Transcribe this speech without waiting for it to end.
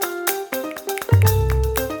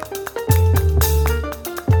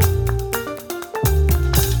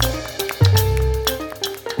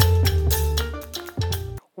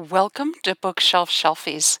Welcome to Bookshelf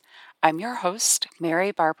Shelfies. I'm your host,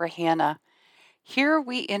 Mary Barbara Hanna. Here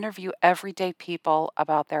we interview everyday people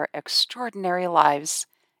about their extraordinary lives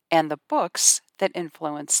and the books that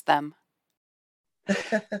influenced them.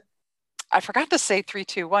 I forgot to say 3,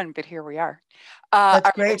 2, 1, but here we are. That's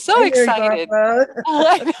I'm great. so Hi, Mary excited. Barbara.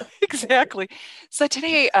 I know, exactly. So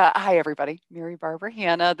today, hi everybody, Mary Barbara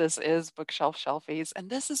Hanna. This is Bookshelf Shelfies, and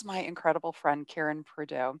this is my incredible friend, Caren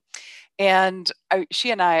Prideaux. And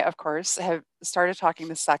she and I, of course, have started talking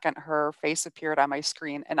the second her face appeared on my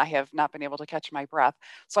screen, and I have not been able to catch my breath.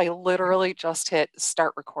 So I literally just hit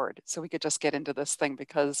start record so we could just get into this thing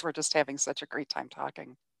because we're just having such a great time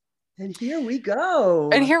talking. And here we And go.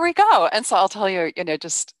 here we go. And so I'll tell you,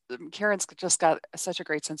 just Karen's just got such a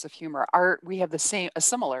great sense of humor. We have a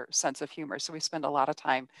similar sense of humor. So we spend a lot of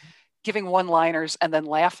time giving one-liners and then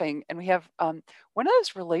laughing. And we have one of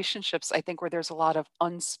those relationships, I think, where there's a lot of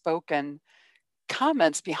unspoken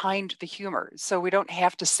comments behind the humor. So we don't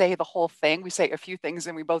have to say the whole thing. We say a few things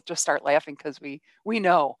and we both just start laughing because we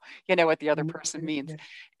know, what the other person means.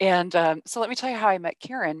 And so let me tell you how I met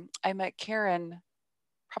Caren. I met Caren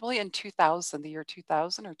probably in 2000, the year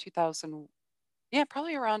 2000 or 2000. Yeah,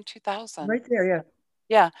 probably around 2000. Right there,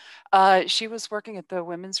 yeah. Yeah. She was working at the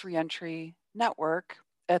Women's Reentry Network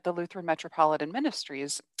at the Lutheran Metropolitan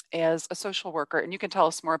Ministries as a social worker. And you can tell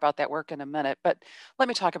us more about that work in a minute, but let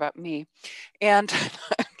me talk about me. And I'm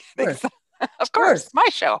Of kidding. course, Of of course, course. my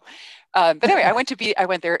show. But anyway, I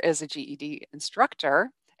went there as a GED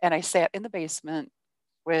instructor and I sat in the basement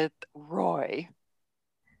with Roy,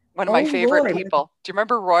 one of my Oh, favorite Roy. people. Do you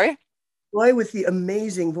remember Roy? Roy with the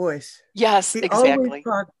amazing voice. Yes, He always exactly.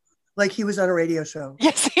 talked like he was on a radio show.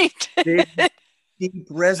 Yes, he Big, did. deep,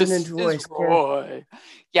 resonant This is voice. Yeah. Roy.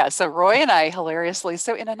 Yeah, so Roy and I hilariously,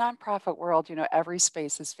 so in a nonprofit world, every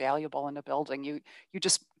space is valuable in a building. You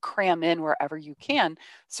just cram in wherever you can.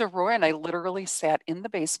 So Roy and I literally sat in the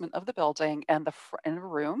basement of the building and in a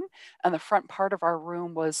room, and the front part of our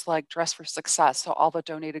room was like dress for success. So all the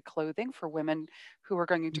donated clothing for women who were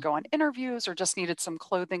going to go on interviews or just needed some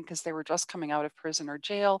clothing because they were just coming out of prison or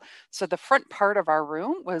jail. So the front part of our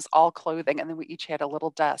room was all clothing, and then we each had a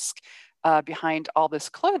little desk behind all this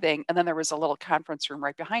clothing. And then there was a little conference room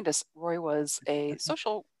right behind us. Roy was a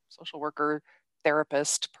social worker,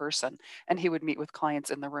 therapist person, and he would meet with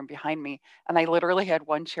clients in the room behind me. And I literally had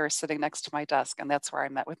one chair sitting next to my desk, and that's where I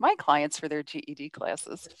met with my clients for their GED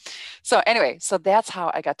classes. So anyway, so that's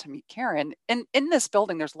how I got to meet Caren. And in this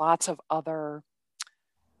building, there's lots of other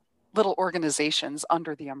little organizations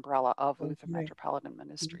under the umbrella of Lutheran Okay. Metropolitan Yeah.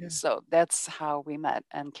 Ministries. So that's how we met.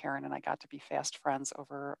 And Caren and I got to be fast friends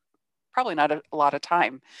over probably not a lot of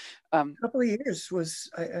time. Um, A couple of years was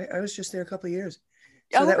I was just there a couple of years.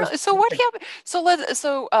 So oh, that was really? So what perfect.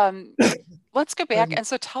 happened? Let's go back. Pardon And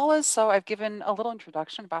so tell us. So I've given a little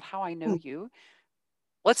introduction about how I know me. you.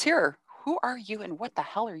 Let's hear. Who are you and what the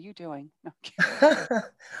hell are you doing? No,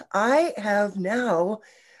 I have now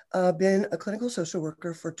been a clinical social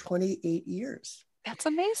worker for 28 years. that's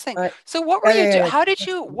amazing. Uh, So what were you doing? and How did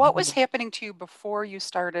you? What was happening to you before you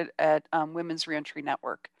started at Women's Reentry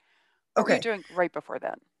Network? What were you okay, doing right before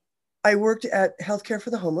that? I worked at Healthcare for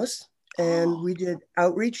the Homeless, and Oh, we did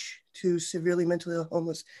outreach to severely mentally ill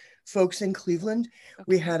homeless folks in Cleveland.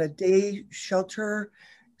 We okay. had a day shelter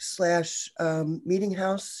slash meeting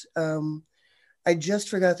house. I just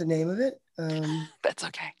forgot the name of it. That's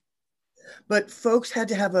okay. But folks had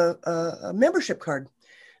to have a membership card.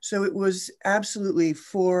 So it was absolutely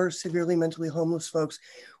for severely mentally homeless folks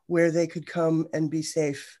where they could come and be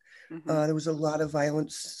safe. Hmm. There was a lot of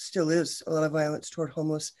violence, still is a lot of violence toward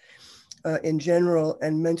homeless in general,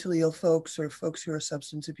 and mentally ill folks or folks who are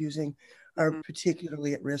substance abusing are Hmm.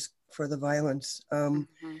 particularly at risk for the violence. Hmm.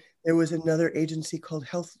 There was another agency called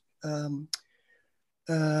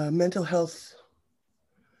Mental Health.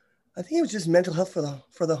 I think it was just mental health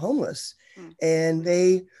for the homeless, Hmm. and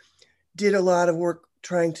they did a lot of work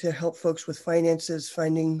trying to help folks with finances,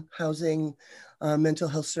 finding housing, mental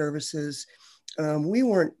health services. We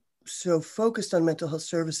weren't so focused on mental health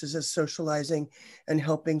services as socializing and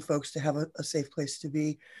helping folks to have a safe place to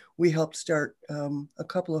be. We helped start a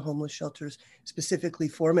couple of homeless shelters specifically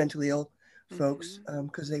for mentally ill folks Hmm.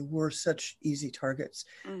 because they were such easy targets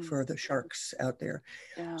Mm, for the sharks out there.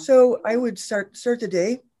 yeah. So I would start the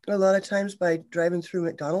day a lot of times by driving through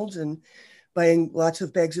McDonald's and buying lots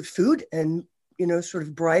of bags of food and sort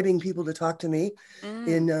of bribing people to talk to me Mm.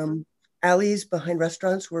 in alleys behind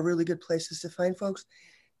restaurants were really good places to find folks.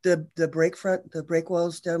 The break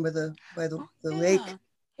walls down Oh, the lake, yeah.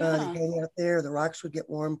 they Yeah. hang out there. The rocks would get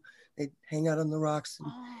warm. They'd hang out on the rocks,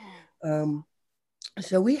 and Oh.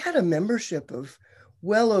 so we had a membership of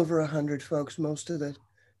well over 100 folks most of the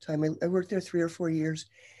time. I worked there 3 or 4 years.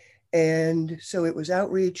 And so it was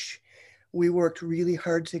outreach. We worked really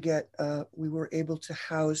hard to get, we were able to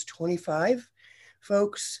house 25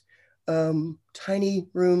 folks, tiny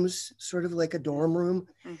rooms, sort of like a dorm room,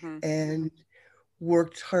 Mm-hmm. and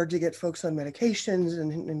worked hard to get folks on medications.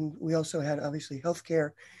 And we also had obviously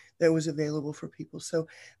healthcare that was available for people. So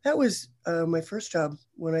that was my first job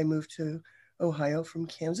when I moved to Ohio from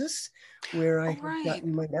Kansas, where I Oh, had right.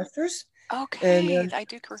 gotten my master's. And Okay. I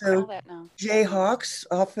do so recall that now. Jayhawks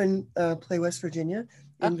often play West Virginia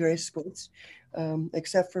Oh, in various sports,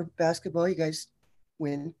 except for basketball. You guys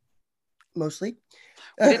win mostly.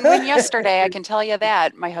 we didn't win I'm yesterday, I can tell you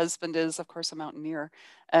that. My husband is, of course, a mountaineer.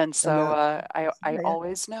 And so not. I Sorry.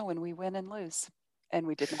 always know when we win and lose. And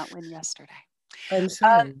we did not win yesterday. I'm Um,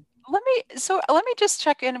 sorry. let me just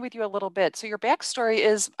check in with you a little bit. So your backstory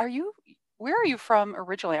is, where are you from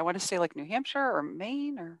originally? I want to say like New Hampshire or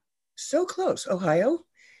Maine or. So close, Ohio.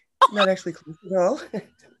 Not actually close at all.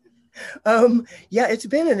 Yeah, it's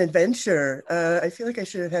been an adventure. I feel like I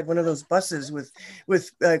should have had one of those buses with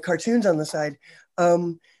cartoons on the side.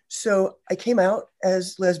 So I came out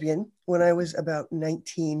as lesbian when I was about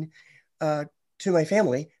 19 to my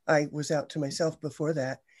family. I was out to myself before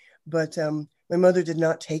that, but my mother did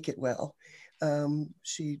not take it well.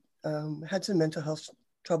 She had some mental health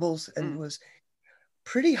troubles and Mm, was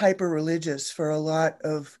pretty hyper religious for a lot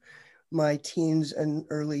of my teens and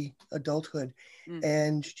early adulthood. mm,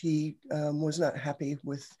 And she was not happy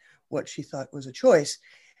with what she thought was a choice.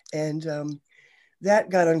 And that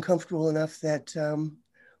got uncomfortable enough that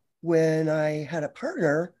when I had a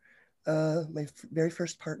partner, my very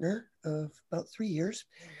first partner of about 3 years,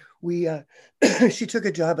 we she took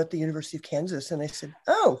a job at the University of Kansas, and I said,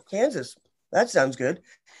 "Oh, Kansas, that sounds good."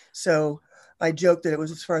 So I joked that it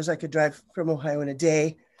was as far as I could drive from Ohio in a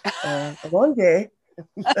day, a long day,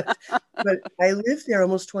 but I lived there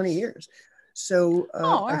almost 20 years. So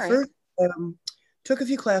oh, all I right. first took a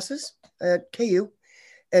few classes at KU,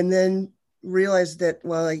 and then realized that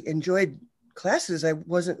while I enjoyed classes, I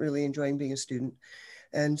wasn't really enjoying being a student.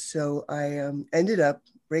 And so I ended up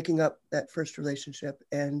breaking up that first relationship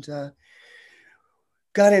and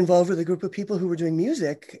got involved with a group of people who were doing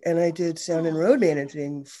music. And I did sound and Oh, road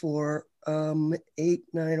managing for 8,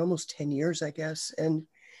 9, almost 10 years, I guess. And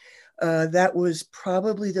that was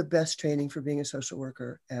probably the best training for being a social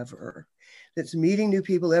worker ever. That's meeting new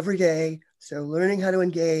people every day. So learning how to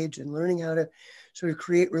engage and learning how to sort of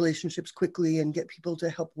create relationships quickly and get people to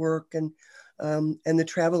help work. And the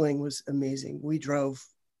traveling was amazing. We drove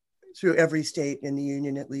through every state in the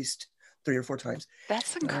union at least 3 or 4 times.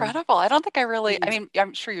 that's Um, incredible. I don't think I really, I was, mean,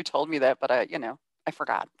 I'm sure you told me that, but I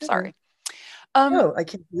forgot. Sorry. Um, oh, I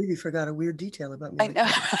can't believe you forgot a weird detail about me I like know.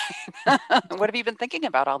 that. What have you been thinking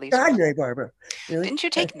about all these years? God, Mary Barbara, really? Didn't you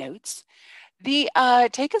take notes?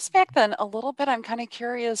 Take us back then a little bit. I'm kind of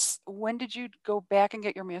curious. When did you go back and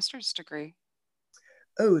get your master's degree?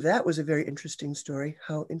 Oh, that was a very interesting story.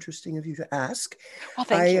 How interesting of you to ask. Well,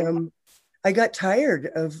 thank I you. I got tired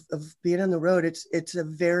of being on the road. It's a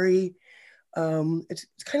very it's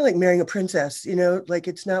kind of like marrying a princess, like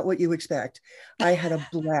it's not what you expect. I had a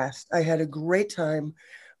blast. I had a great time.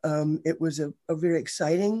 It was a very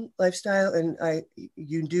exciting lifestyle, and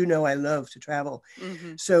you do know I love to travel.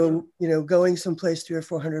 Hmm. So, going someplace 300 or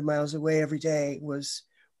 400 miles away every day was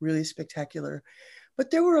really spectacular. But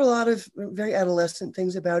there were a lot of very adolescent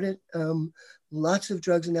things about it. Lots of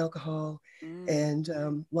drugs and alcohol, Mm, and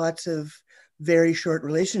lots of very short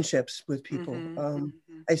relationships with people. hmm. Hmm.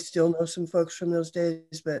 I still know some folks from those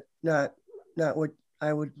days, but not what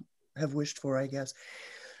I would have wished for, I guess.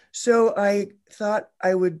 So I thought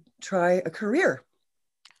I would try a career,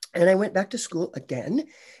 and I went back to school again,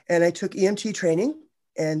 and I took EMT training,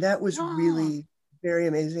 and that was Oh, really very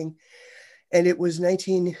amazing. And it was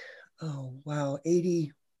 19, oh wow,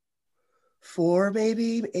 84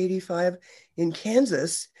 maybe 85 in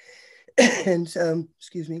Kansas, and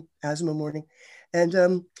excuse me, asthma morning,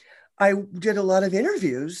 and I did a lot of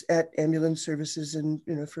interviews at ambulance services and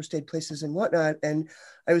first aid places and whatnot, and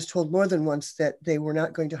I was told more than once that they were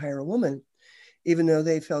not going to hire a woman, even though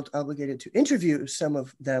they felt obligated to interview some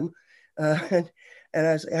of them. And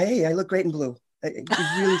I was like, hey, I look great in blue. You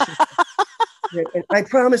really should. And I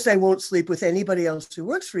promise I won't sleep with anybody else who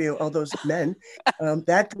works for you, all those men.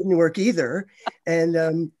 That didn't work either.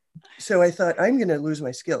 And so I thought, I'm going to lose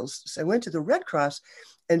my skills. So I went to the Red Cross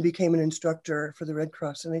and became an instructor for the Red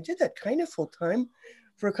Cross. And I did that kind of full time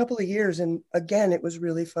for a couple of years. And again, it was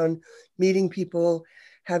really fun meeting people,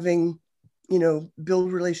 having,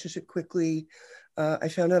 build relationship quickly. I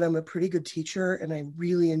found out I'm a pretty good teacher and I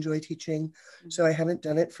really enjoy teaching. So I haven't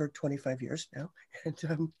done it for 25 years now.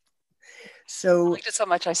 And I So liked it so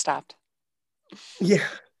much I stopped. yeah,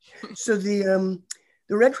 so the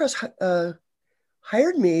Red Cross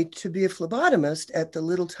hired me to be a phlebotomist at the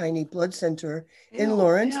little tiny blood center in Ew,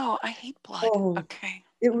 Lawrence. ew, I hate blood. Oh, Okay.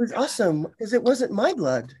 it was God, awesome because it wasn't my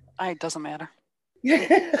blood. it doesn't matter.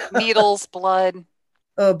 Needles, blood.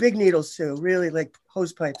 Oh, big needles too, really like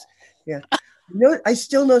hose pipes. Yeah. No, I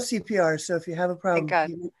still know CPR. So if you have a Thank problem, God.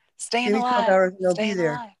 give Staying me 12 alive. hours and I'll be Staying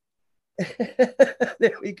there. alive.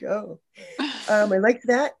 There we go. I liked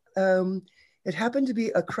that. It happened to be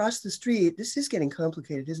across the street. This is getting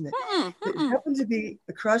complicated, isn't it? Mm-mm, It mm-mm. happened to be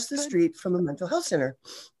across the Good. street from a mental health center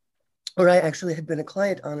where I actually had been a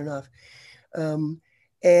client on and off. Um,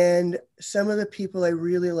 and some of the people I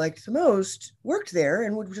really liked the most worked there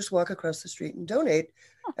and would just walk across the street and donate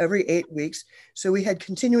Oh, every 8 weeks. So we had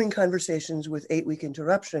continuing conversations with 8 week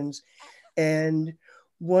interruptions. And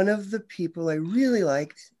one of the people I really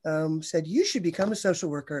liked said, "You should become a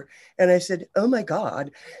social worker." And I said, "Oh my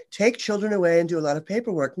God, take children away and do a lot of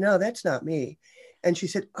paperwork. No, that's not me." And she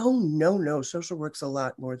said, "Oh, no, no, social work's a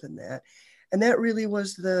lot more than that." And that really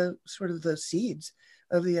was the sort of the seeds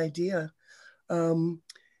of the idea. Um,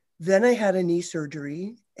 then I had a knee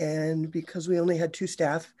surgery. And because we only had two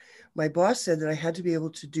staff, my boss said that I had to be able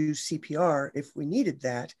to do CPR if we needed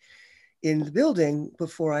that in the building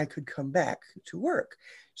before I could come back to work.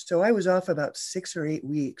 So I was off about 6 or 8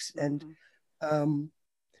 weeks. And mhm. um,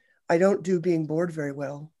 I don't do being bored very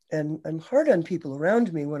well. And I'm hard on people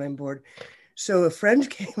around me when I'm bored. So a friend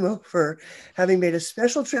came over, having made a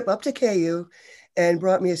special trip up to KU, and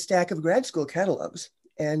brought me a stack of grad school catalogs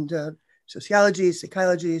and sociology,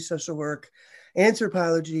 psychology, social work,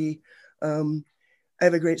 anthropology. Um, I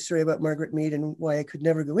have a great story about Margaret Mead and why I could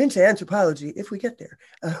never go into anthropology if we get there.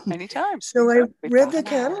 Anytime. So I We've read got the an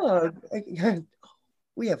hour. catalog.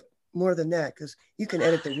 We have more than that because you can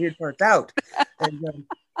edit the weird parts out and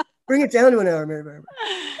bring it down to an hour, Mary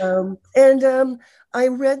Barbara. And I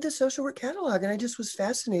read the social work catalog and I just was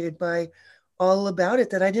fascinated by all about it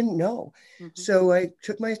that I didn't know. Mhm. So I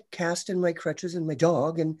took my cast and my crutches and my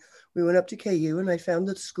dog and we went up to KU and I found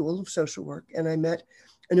the School of Social Work and I met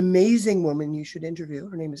an amazing woman you should interview.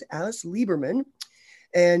 Her name is Alice Lieberman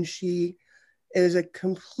and she is a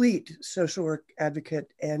complete social work advocate.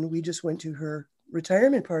 And we just went to her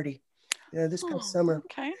retirement party this past Oh, summer.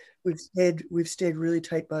 okay. We've stayed really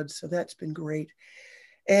tight buds, so that's been great.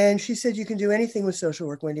 And she said, "You can do anything with social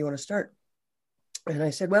work. When do you want to start?" And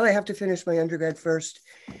I said, "Well, I have to finish my undergrad first."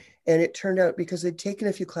 And it turned out because I'd taken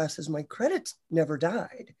a few classes, my credits never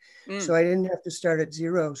died. Mm. So I didn't have to start at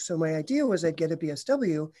zero. So my idea was I'd get a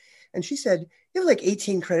BSW. And she said, "You have like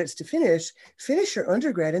 18 credits to finish your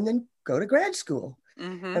undergrad, and then go to grad school."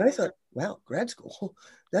 Mm-hmm. And I thought, wow, grad school,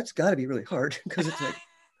 that's got to be really hard because it's like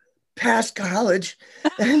past college.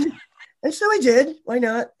 And and so I did. Why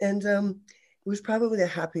not? And it was probably the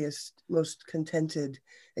happiest, most contented,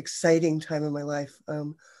 exciting time of my life.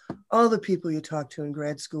 All the people you talk to in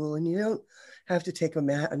grad school, and you don't have to take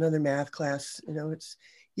another math class. It's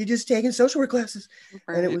you're just taking social work classes,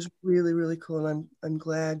 and it Right. was really, really cool. And I'm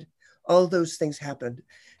glad all those things happened.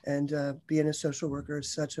 And being a social worker is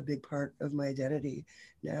such a big part of my identity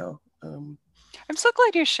now. I'm so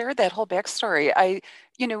glad you shared that whole backstory.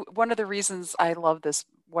 One of the reasons I love this,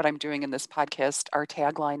 what I'm doing in this podcast, our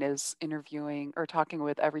tagline is interviewing or talking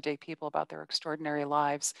with everyday people about their extraordinary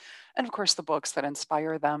lives, and of course, the books that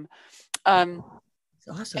inspire them. Um, It's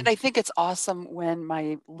and I awesome. think it's awesome when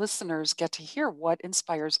my listeners get to hear what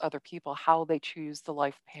inspires other people, how they choose the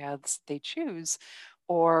life paths they choose,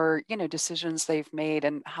 or decisions they've made,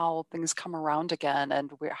 and how things come around again,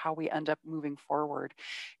 and how we end up moving forward.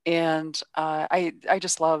 And I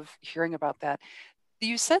just love hearing about that.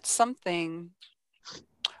 You said something.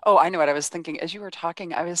 Oh, I know what I was thinking. As you were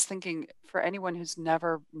talking, I was thinking, for anyone who's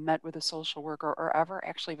never met with a social worker or ever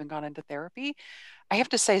actually even gone into therapy, I have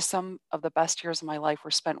to say some of the best years of my life were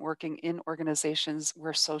spent working in organizations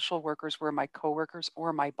where social workers were my coworkers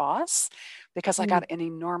or my boss, because I got Mm. an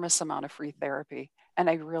enormous amount of free therapy. And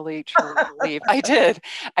I really truly believe I did.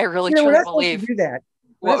 I really We're truly not supposed to believe. do that.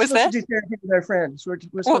 We're What not was supposed to that? do therapy with our friends. We're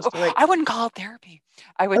Well, supposed to like, I wouldn't call it therapy.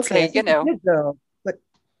 I would okay, I say, think we did though. But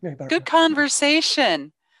Mary good Barbara,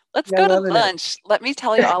 conversation. Let's yeah, go to loving it. lunch. Let me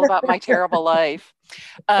tell you all about my terrible life.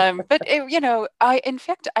 In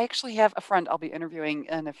fact, I actually have a friend I'll be interviewing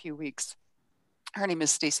in a few weeks. Her name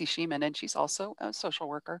is Stacy Sheeman, and she's also a social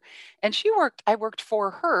worker. And I worked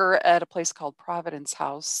for her at a place called Providence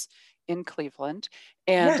House in Cleveland.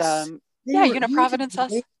 And Yes, they yeah, were. You did. Providence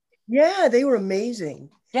House. Yeah, they were amazing.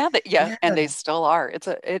 Yeah, Yeah, and they still are. It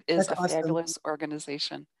is that's a awesome. fabulous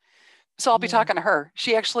organization. So I'll be Yeah. talking to her.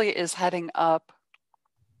 She actually is heading up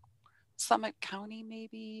Summit County,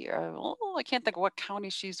 maybe. Well, I can't think of what county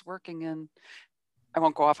she's working in. I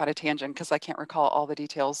won't go off on a tangent because I can't recall all the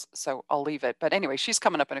details, so I'll leave it. But anyway, she's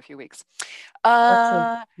coming up in a few weeks. Excellent.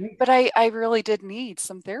 Uh, Great. but I really did need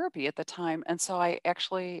some therapy at the time. And so I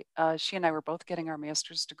actually, she and I were both getting our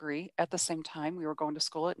master's degree at the same time. We were going to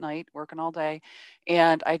school at night, working all day.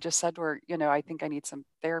 And I just said to her, I think I need some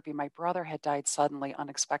therapy. My brother had died suddenly,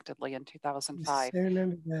 unexpectedly in Yes, 2005. I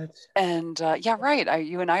remember that. And yeah, right.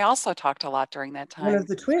 You and I also talked a lot during that One time. of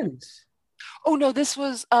the twins. Oh no, this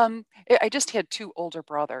was I just had two older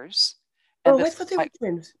brothers, and Oh, I this thought was they were my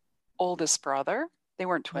twins. oldest brother. They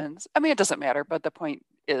weren't Oh, twins. I mean, it doesn't matter, but the point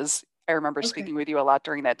is I remember okay. speaking with you a lot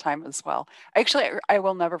during that time as well. Actually, I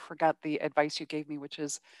will never forget the advice you gave me, which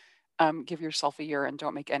is give yourself a year and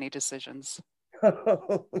don't make any decisions.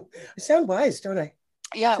 I sound wise, don't I?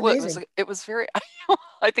 Yeah, It's amazing. it was very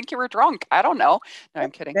I think you were drunk. I don't know. No, I'm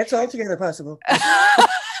kidding. That's altogether possible. Yes.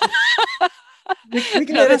 We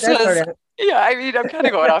can No, edit this that part was, out. yeah, I mean, I'm kind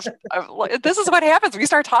of going off. This is what happens. We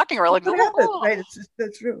start talking, we're like, That's what happens, right?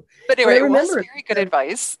 That's true. but But anyway, I it was remember it. very good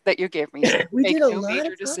advice that you gave me. We Make did a no lot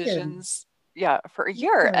major of talking. decisions. Yeah, for a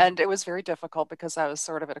year. Yeah. And it was very difficult because I was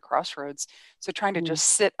sort of at a crossroads. So trying to Mm, just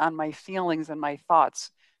sit on my feelings and my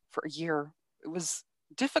thoughts for a year, it was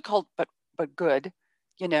difficult, but good,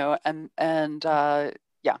 and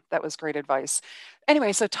yeah, that was great advice.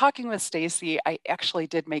 Anyway, so talking with Stacy, I actually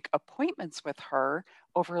did make appointments with her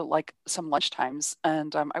over like some lunch times,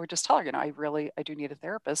 and I would just tell her, I do need a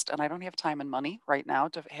therapist, and I don't have time and money right now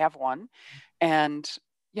to have one. And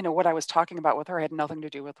what I was talking about with her had nothing to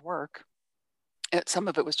do with work. Some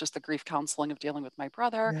of it was just the grief counseling of dealing with my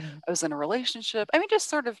brother. yeah. I was in a relationship. I mean, just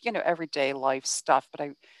sort of, everyday life stuff. But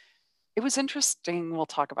it was interesting. We'll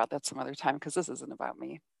talk about that some other time because this isn't about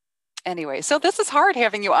me. Anyway, so this is hard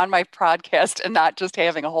having you on my podcast and not just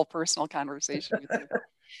having a whole personal conversation with you.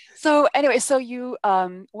 So anyway, so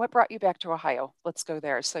what brought you back to Ohio? Let's go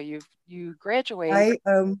there. So you graduate. I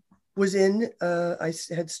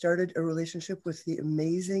had started a relationship with the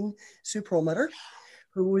amazing Sue Perlmutter,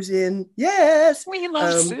 who was in, yes. We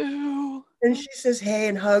love Sue. And she says, hey,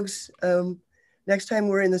 and hugs. Next time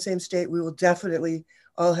we're in the same state, we will definitely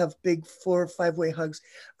all have big 4 or 5 way hugs.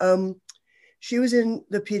 She was in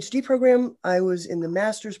the PhD program. I was in the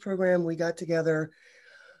master's program. We got together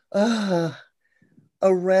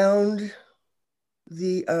around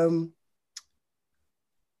the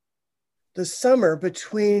summer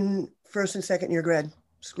between first and second year grad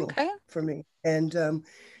school Okay. for me. And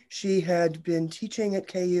she had been teaching at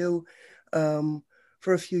KU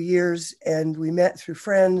for a few years, and we met through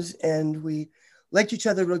friends, and we liked each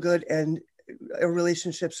other real good, and a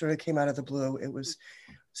relationship sort of came out of the blue. It was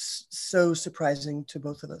so surprising to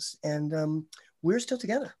both of us, and we're still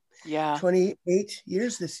together. Yeah. 28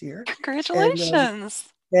 years this year. And Congratulations.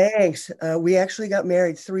 thanks. We actually got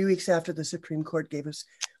married 3 weeks after the Supreme Court gave us That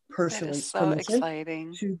is personally so permission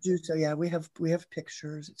exciting. to do so. Yeah, we have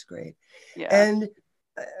pictures. It's great. Yeah. And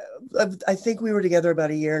I think we were together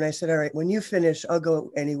about a year, and I said, all right, when you finish, I'll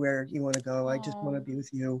go anywhere you want to go. I just want to Oh, be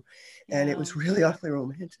with you. And it yeah. was really awfully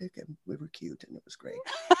romantic, and we were cute, and it was great.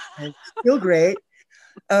 And still great.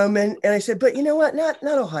 And I said, but you know what? Not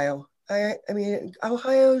Ohio. I mean,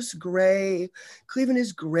 Ohio's gray. Cleveland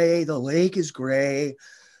is gray. The lake is gray.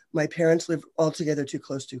 My parents live altogether too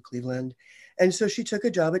close to Cleveland. And so she took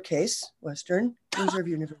a job at Case Western Reserve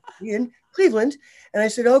University in Cleveland. And I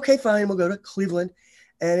said, okay, fine, we'll go to Cleveland.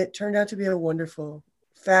 And it turned out to be a wonderful,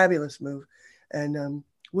 fabulous move. And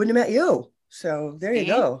wouldn't have met you. So there you See?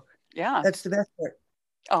 go. Yeah. That's the best part.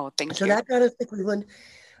 Oh, thank So you. that got us to Cleveland.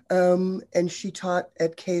 And she taught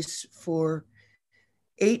at Case for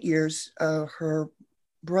 8 years. Her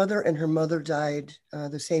brother and her mother died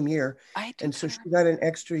the same year. I do And so kind she of got remember. an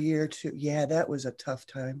extra year to, yeah, that was a tough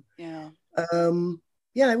time. Yeah.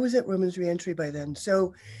 Yeah, I was at Women's Reentry by then.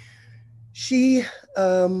 So she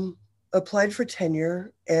applied for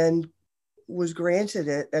tenure and was granted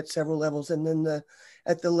it at several levels. And then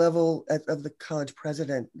at the level of the college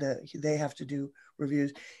president, that they have to do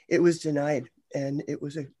reviews, it was denied. And it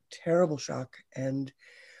was a terrible shock. And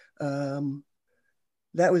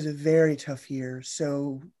that was a very tough year.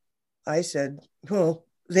 So I said, well,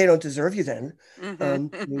 they don't deserve you then. I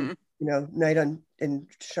mean, Mm-hmm. knight in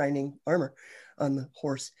shining armor on the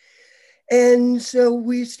horse. And so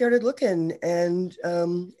we started looking and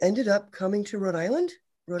ended up coming to Rhode Island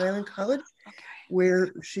College, Okay.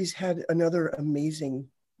 where she's had another amazing,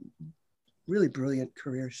 really brilliant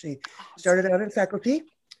career. She Oh, it's started out in faculty,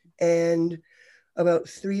 and about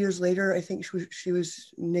 3 years later, I think she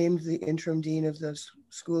was named the interim dean of the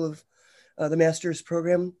School of the master's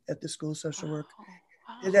program at the School of Social Work.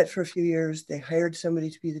 oh, did that for a few years. They hired somebody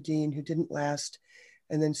to be the dean who didn't last.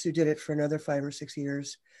 And then Sue did it for another 5 or 6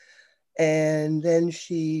 years. And then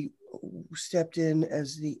she stepped in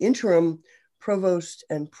as the interim provost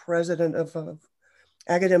and president of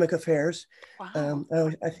academic affairs. Wow.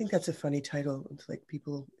 I think that's a funny title. It's like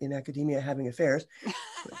people in academia having affairs.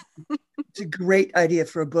 It's a great idea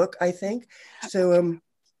for a book, I think. So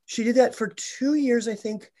she did that for 2 years, I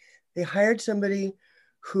think. They hired somebody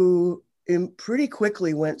who pretty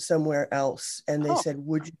quickly went somewhere else, and they Oh, said,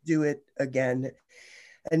 "Would you do it again?"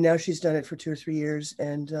 And now she's done it for 2 or 3 years.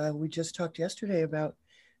 And we just talked yesterday about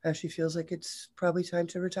how she feels like it's probably time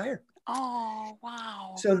to retire. oh,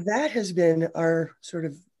 wow. So that has been our sort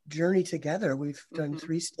of journey together. We've done Hmm.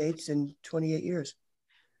 3 states in 28 years.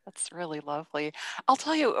 That's really lovely. I'll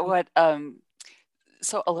tell you what,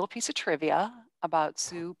 so a little piece of trivia about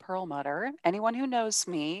Sue Perlmutter. Anyone who knows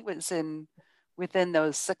me was in within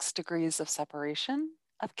those 6 degrees of separation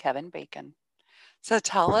of Kevin Bacon. So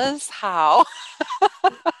tell us how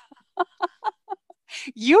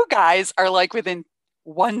you guys are like within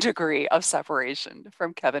 1 degree of separation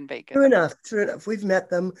from Kevin Bacon. True enough. True enough. We've met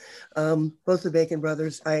them, both the Bacon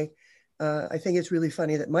brothers. I think it's really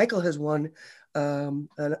funny that Michael has won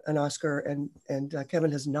an Oscar and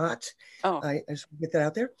Kevin has not. Oh, I just get that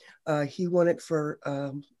out there. He won it for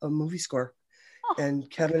a movie score, oh, and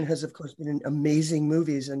Kevin okay. has, of course, been in amazing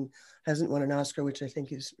movies and hasn't won an Oscar, which I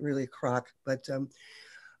think is really a crock. But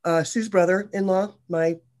Sue's brother-in-law,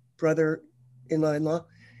 my brother-in-law,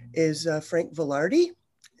 is Frank Velarde,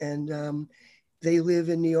 and they live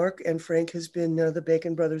in New York. And Frank has been the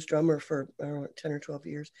Bacon Brothers drummer for 10 or 12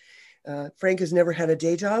 years. Frank has never had a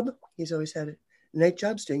day job. He's always had night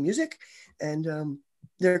jobs doing music, and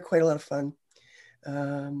they're quite a lot of fun.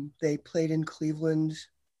 They played in Cleveland.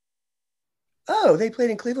 Oh, they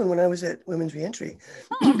played in Cleveland when I was at Women's Reentry.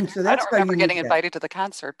 Oh, okay. So I that's don't how remember you meet getting that. invited to the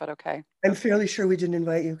concert, but okay. I'm fairly sure we didn't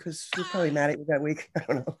invite you because we're probably mad at you that week. I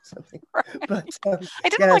don't know, something. But I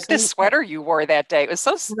didn't yeah, like this so sweater you wore that day. It was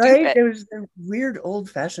so right, stupid. it was a weird old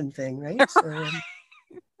fashioned thing, right? So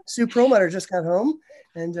Sue Perlmutter just got home,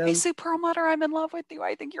 and Hey, Sue Perlmutter, I'm in love with you.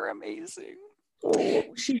 I think you're amazing. oh,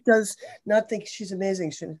 she does not think she's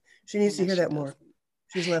amazing. She I needs to know hear she that more. doesn't.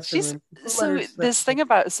 She's left the She's room. so Perlmutter's left this the thing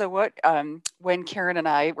about so what when Caren and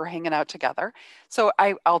I were hanging out together. So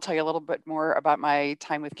I'll tell you a little bit more about my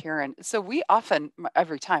time with Caren. So we often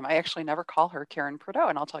every time I actually never call her Caren Prideaux,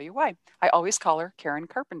 and I'll tell you why. I always call her Caren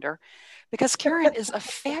Carpenter because Caren is a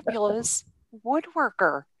fabulous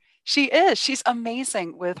woodworker. She is. She's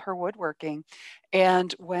amazing with her woodworking.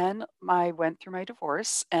 And when I went through my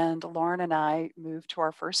divorce and Lauren and I moved to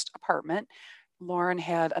our first apartment, Lauren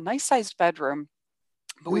had a nice sized bedroom,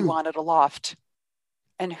 but we room. wanted a loft.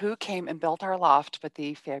 And who came and built our loft but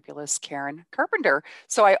the fabulous Caren Carpenter?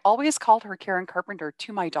 So I always called her Caren Carpenter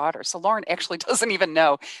to my daughter. So Lauren actually doesn't even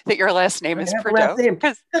know that your last name I is have a last Prideaux name.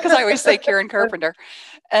 because I always say Karen Carpenter.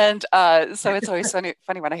 And so it's always funny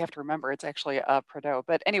when I have to remember it's actually Prideaux.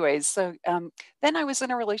 But anyways, so then I was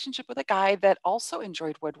in a relationship with a guy that also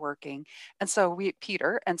enjoyed woodworking. And so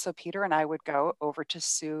Peter and I would go over to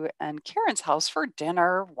Sue and Karen's house for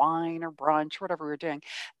dinner, wine or brunch, whatever we were doing.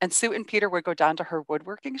 And Sue and Peter would go down to her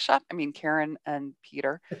woodworking shop. I mean, Caren and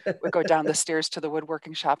Peter would go down the stairs to the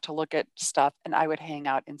woodworking shop to look at stuff, and I would hang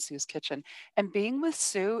out in Sue's kitchen. And being with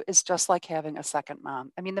Sue is just like having a second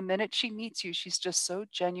mom. I mean, the minute she meets you, she's just so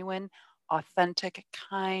genuine, authentic,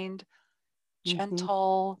 kind, Mm-hmm.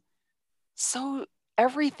 gentle, so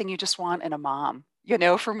everything you just want in a mom,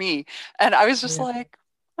 for me. And I was just Yeah. like,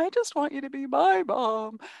 I just want you to be my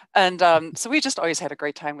mom. And so we just always had a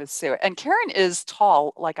great time with Sue. And Caren is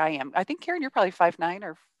tall like I am. I think, Caren, you're probably 5'9"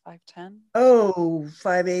 or 5'10". Oh,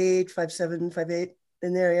 5'8", 5'7", 5'8",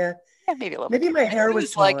 in there, yeah. Yeah, maybe a little bit Maybe taller. my And hair was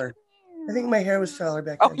Sue's like, taller. I think my hair was taller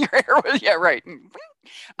back oh, then. your hair was, yeah, right.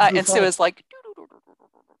 And Sue Bouffant. is like,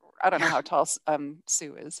 I don't know Yeah, how tall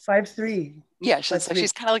Sue is. 5'3", Yeah, five so three.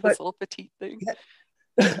 she's kind of like But this little petite thing. yeah,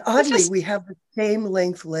 It's oddly, just, we have the same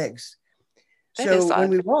length legs. that is So when odd.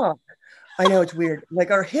 we walk, I know it's weird.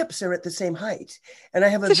 Like our hips are at the same height, and I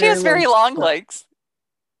have a So she very has long very long foot. legs.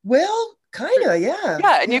 Well, kind of, yeah,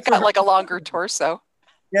 Yeah, and yeah, you've for got her. like a longer torso.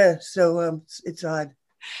 Yeah, so it's odd.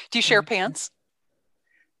 Do you share Yeah. pants?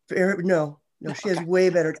 No, No, no, she has okay. way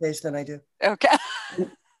better taste than I do. Okay.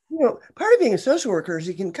 And, part of being a social worker is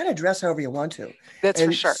you can kind of dress however you want to. That's for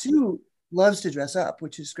And sure. Sue loves to dress up,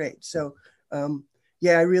 which is great. So,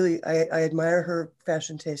 yeah, I admire her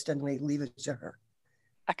fashion taste and I leave it to her.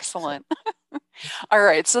 So, Excellent. All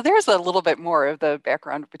right. So there's a little bit more of the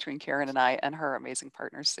background between Caren and I and her amazing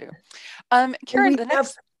partner, Sue. and Caren, the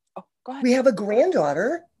next, oh, go ahead. we have a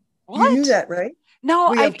granddaughter. You knew What? that, right?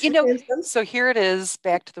 No, We have two grandsons. so here it is,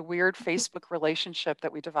 back to the weird Facebook relationship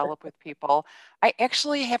that we develop with people. I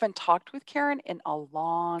actually haven't talked with Caren in a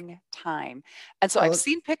long time. And so I've Oh,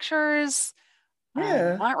 seen pictures. I'm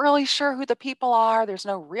yeah. not really sure who the people are. There's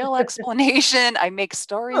no real explanation. I make Oh,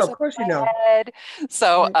 stories of up course in you my know. head.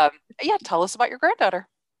 So, Right. yeah, tell us about your granddaughter.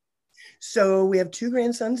 So we have two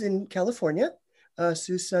grandsons in California.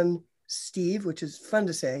 Sue's son Steve, which is fun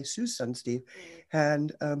to say, Sue's son Steve,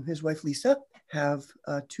 and his wife Lisa have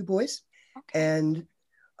two boys, Okay. and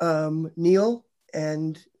Neil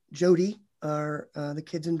and Jody are the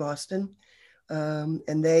kids in Boston,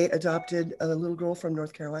 and they adopted a little girl from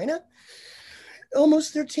North Carolina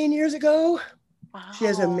almost 13 years ago. She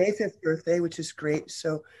has a Wow. May 5th birthday, which is great.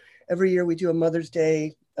 So every year we do a Mother's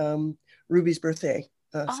Day, Ruby's birthday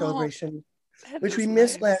Oh, celebration, that which we is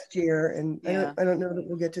missed nice. last year, and Yeah. I don't know that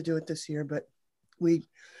we'll get to do it this year, but we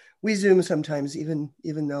we Zoom sometimes, even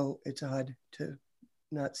though it's odd to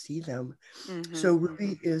not see them. Mm-hmm. So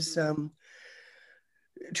Ruby is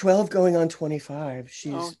 12 going on 25. Oh,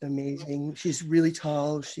 She's amazing. She's really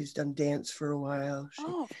tall. She's done dance for a while. She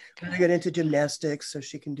oh, really good. got into gymnastics so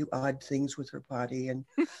she can do odd things with her body and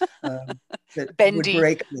that would Bendy.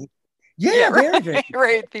 break me. Yeah, Yeah, very, very. right,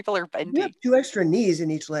 right. People are You have bendy. two extra knees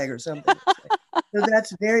in each leg or something. It's like, so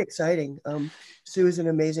that's very exciting. Sue is an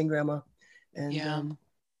amazing grandma, and Yeah.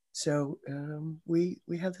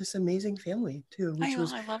 we have this amazing family too, which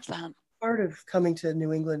was I love that. part of coming to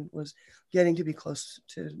New England was getting to be close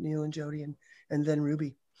to Neil and Jody and then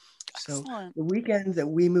Ruby. So Excellent. the weekend that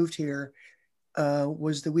we moved here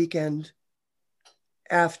was the weekend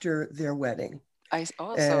after their wedding.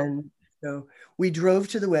 Oh, so And so we drove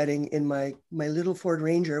to the wedding in my little Ford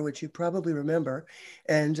Ranger, which you probably remember,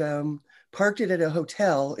 and parked it at a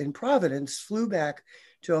hotel in Providence, flew back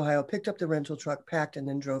to Ohio, picked up the rental truck, packed, and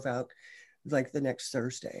then drove out like the next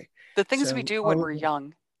Thursday. the things we So do when all we're of it.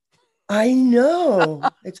 young. I know.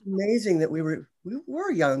 It's amazing that we were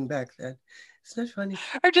young back then. Isn't that funny?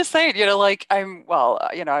 I'm just saying, like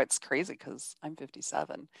it's crazy because I'm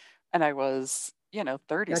 57 and I was, Not kidding.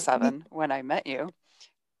 37 when I met you.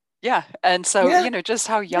 Yeah. And so, Yeah, just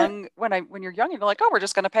how yeah. young when you're young, you're like, oh, we're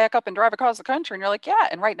just going to pack up and drive across the country. And you're like, yeah.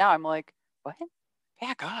 And right now I'm like, what?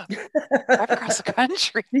 Pack up, drive across the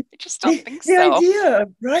country. the, I just don't the, think the so. idea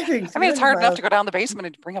of driving I mean, it's 300 hard enough miles. to go down the basement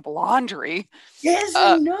and bring up laundry. Yes, I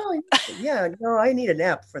Uh, know. Yeah, no, I need a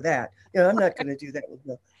nap for that. I'm not going to do that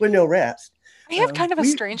with no rest. I have kind of a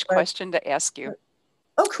We, strange but, question to ask you.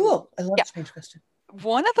 oh, cool. I love Yeah. strange question.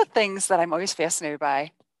 One of the things that I'm always fascinated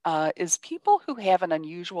by is people who have an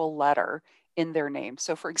unusual letter in their name.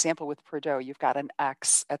 So, for example, with Prideaux, you've got an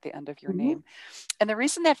X at the end of your Mhm, name. And the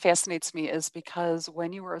reason that fascinates me is because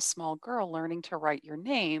when you were a small girl learning to write your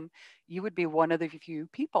name, you would be one of the few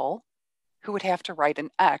people who would have to write an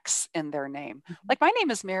X in their name. mhm, Like my name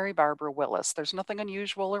is Mary Barbara Willis. There's nothing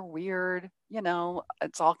unusual or weird,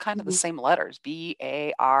 it's all kind of the mhm, same letters,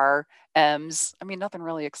 B-A-R-M's. I mean, nothing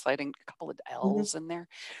really exciting, a couple of mhm. L's in there.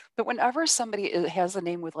 But whenever somebody has a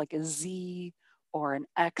name with like a Z or an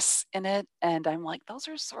X in it, and I'm like, those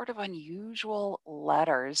are sort of unusual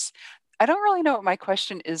letters. I don't really know what my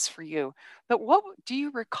question is for you, but what do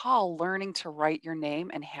you recall learning to write your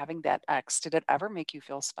name and having that X? Did it ever make you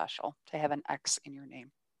feel special to have an X in your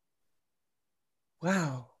name?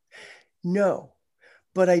 Wow. No,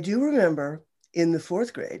 but I do remember in the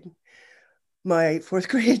fourth grade, my fourth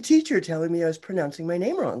grade teacher telling me I was pronouncing my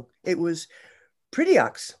name wrong. It was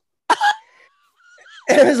Prideaux.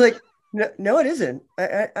 And I was like, no, no, it isn't.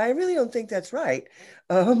 I really don't think that's right.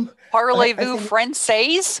 Um, I Parlez-vous think,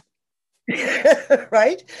 française?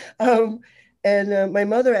 right? Um, and my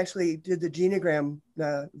mother actually did the genogram,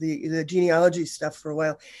 the genealogy stuff for a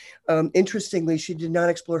while. Interestingly, she did not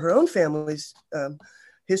explore her own family's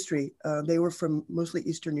history. They were from mostly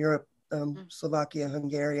Eastern Europe, Mm. Slovakia,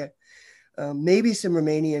 Hungary, maybe some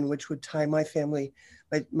Romanian, which would tie my family,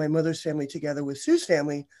 my mother's family together with Sue's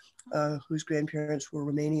family, whose grandparents were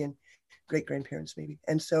Romanian, great grandparents maybe.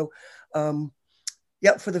 And so,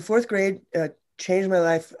 yeah, for the fourth grade, changed my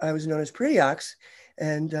life. I was known as Pretty Ox,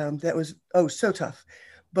 and that was, oh, so tough.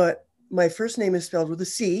 But my first name is spelled with a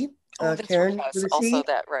C, Oh, that's right. Caren Yes, with a also C.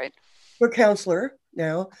 that, right? We're counselor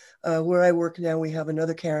now. Where I work now, we have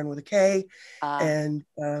another Caren with a K. Uh, And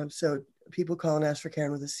so people call and ask for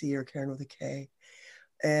Caren with a C or Caren with a K.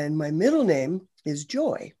 And my middle name is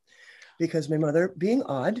Joy because my mother, being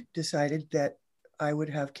odd, decided that I would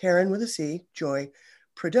have Caren with a C, Joy,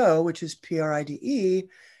 Prideaux, which is Pride.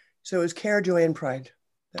 So it was Care, Joy, and Pride.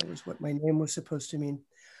 That was what my name was supposed to mean.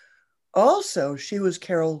 Also, she was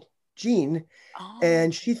Carol Jean, oh,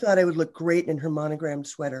 and she thought I would look great in her monogrammed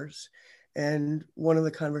sweaters. And one of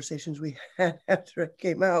the conversations we had after it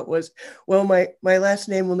came out was, well, my last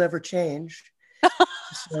name will never change.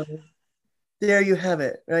 So there you have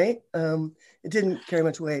it, right? It didn't carry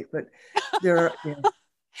much weight, but there are, yeah.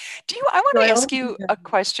 I want So to I ask also you have, a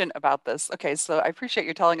question about this. Okay, so I appreciate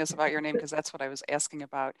you telling us about your name because that's what I was asking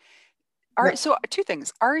about. yeah, So two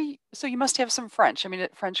things. So you must have some French. I mean,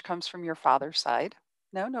 French comes from your father's side.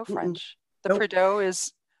 No, no mm-mm, French. The nope. Prideaux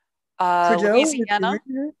is Prideaux was the Louisiana,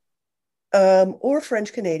 original, or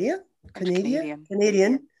French Canada, French Canadian,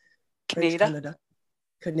 Canadian, French Canada.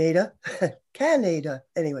 Canada, Canada, Canada.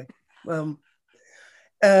 Anyway, um,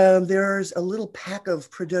 there's a little pack of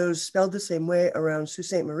Prideaux spelled the same way around Sault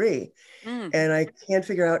Ste. Marie. Mm, And I can't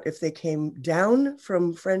figure out if they came down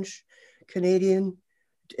from French Canadian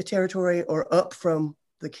territory or up from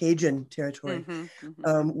the Cajun territory. hmm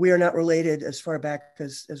hmm We are not related as far back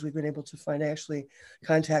as we've been able to find. I actually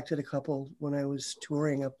contacted a couple when I was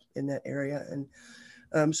touring up in that area,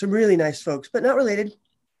 and some really nice folks, but not related.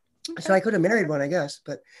 So Okay. I could have married one, I guess.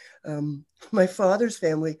 But my father's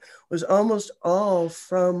family was almost all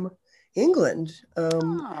from England.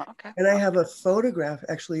 Oh, okay. And I have a photograph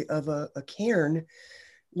actually of a cairn,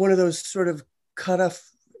 one of those sort of cut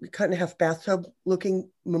in half bathtub looking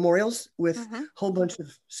memorials with hmm a whole bunch of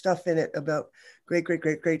stuff in it about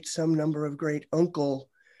some number of great uncle,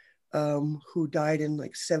 who died in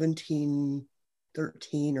like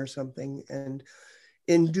 1713 or something. And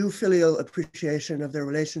in due filial appreciation of their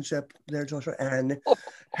relationship, their daughter Anne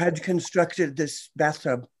had constructed this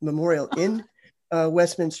bathtub memorial in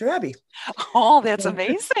Westminster Abbey. Oh, that's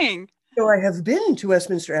amazing. So I have been to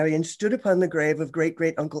Westminster Abbey and stood upon the grave of great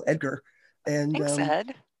great uncle Edgar. And Thanks,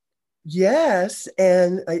 Ed. yes,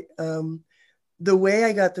 and the way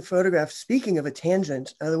I got the photograph, speaking of a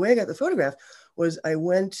tangent, the way I got the photograph was I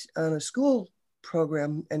went on a school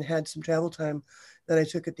program and had some travel time that I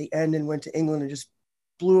took at the end and went to England and just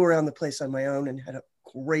blew around the place on my own and had a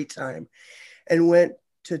great time, and went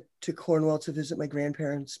to Cornwall to visit my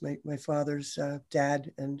grandparents, my father's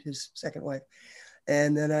dad and his second wife.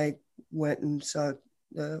 And then I went and saw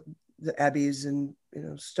the abbeys and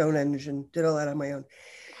Stonehenge and did all that on my own.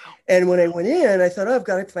 Wow. And when I went in, I thought, oh, I've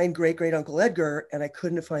got to find great great uncle Edgar, and I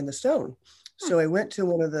couldn't find the stone. Hmm. So I went to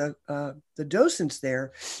one of the docents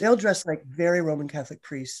there. They all dress like very Roman Catholic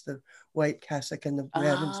priests, the white cassock and the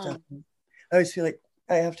red and stuff. Oh. I always feel like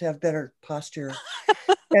I have to have better posture.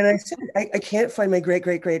 And I said, I can't find my great,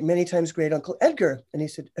 great, great, many times great uncle Edgar. And he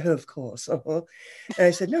said, oh, of course. Uh-huh. And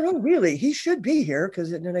I said, no, no, really, he should be here.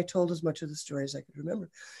 Because then I told as much of the story as I could remember.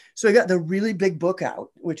 So I got the really big book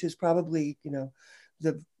out, which is probably,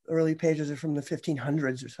 the early pages are from the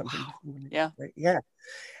 1500s or something. Wow. Yeah. Right? Yeah.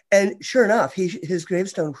 And sure enough, his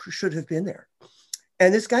gravestone should have been there.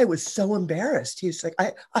 And this guy was so embarrassed. He's like,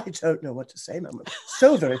 I don't know what to say, Mom. I'm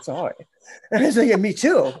so very sorry. And I was like, yeah, me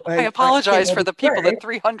too. I I can't apologize for help the people but that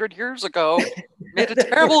 300 years ago made a pray.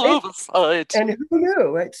 terrible Right? oversight. And who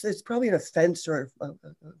knew? It's probably in a fence or a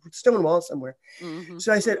stone wall somewhere. hmm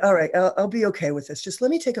So I said, all right, I'll be okay with this. Just let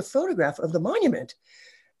me take a photograph of the monument.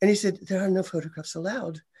 And he said, there are no photographs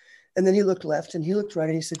allowed. And then he looked left and he looked right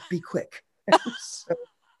and he said, be quick. so,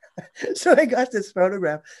 so I got this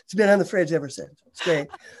photograph. It's been on the fridge ever since. It's great.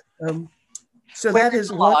 Um, so Where that it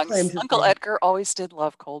is one claim belongs. to Uncle fame. Edgar always did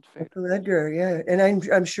love cold food. Uncle Edgar, yeah. And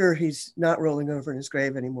I'm sure he's not rolling over in his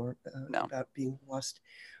grave anymore No. about being lost.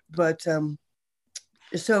 But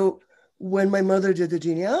so when my mother did the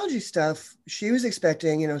genealogy stuff, she was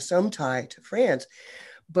expecting, some tie to France.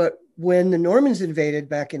 But when the Normans invaded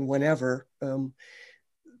back in whenever,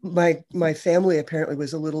 my family apparently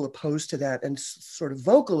was a little opposed to that and sort of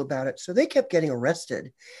vocal about it. So they kept getting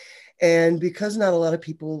arrested. And because not a lot of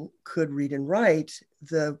people could read and write,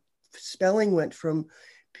 the spelling went from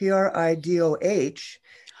Pridoh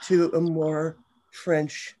to a more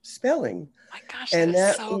French spelling. My gosh, that And is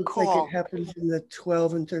that so looks like it cool. happened in the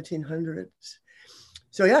 12 and 1300s.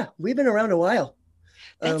 So yeah, we've been around a while.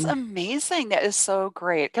 That's Um, amazing. That is so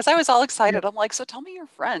great. Because I was all yeah, excited. I'm like, so tell me you're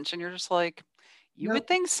French. And you're just like, you would no,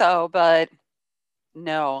 think so, but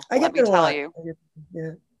no, I let get me that a tell lot. you.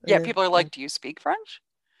 Yeah, Yeah, people are yeah. like, do you speak French?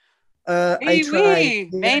 I Oui, tried. oui,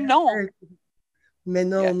 Yeah, mais non. mais Yeah.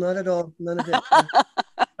 no, not at all. None of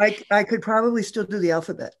it. I could probably still do the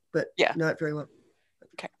alphabet, but Yeah. not very well.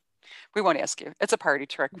 Okay. We won't ask you. It's a party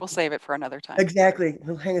trick. We'll save it for another time. Exactly.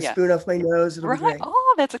 I'll hang a Yeah. spoon off my nose. It'll be Right. great.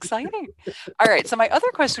 Oh, that's exciting. All right. So my other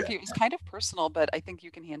question for you is kind of personal, but I think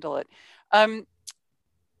you can handle it. Um,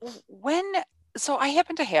 when so I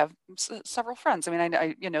happen to have several friends. I mean,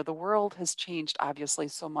 the world has changed obviously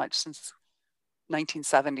so much since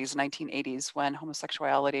 1970s, 1980s when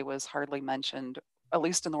homosexuality was hardly mentioned at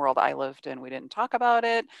least in the world I lived in, we didn't talk about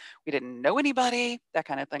it. We didn't know anybody, that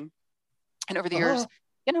kind of thing. And over the years,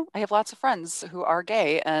 Uh-huh. I have lots of friends who are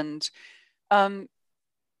gay, and um,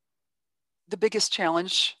 the biggest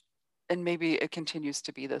challenge, and maybe it continues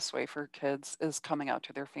to be this way for kids, is coming out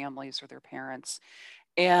to their families or their parents.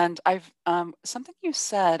 And I've something you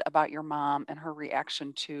said about your mom and her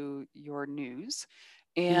reaction to your news.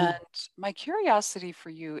 And Mm. my curiosity for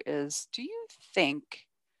you is, do you think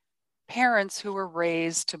parents who were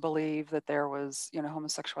raised to believe that there was,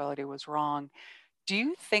 homosexuality was wrong, do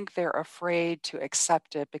you think they're afraid to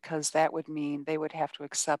accept it because that would mean they would have to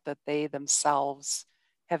accept that they themselves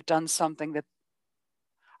have done something that,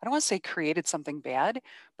 I don't want to say created something bad,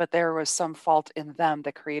 but there was some fault in them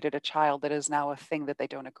that created a child that is now a thing that they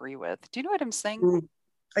don't agree with. Do you know what I'm saying? Mm.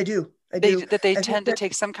 I do. I They do. that they I think tend to that,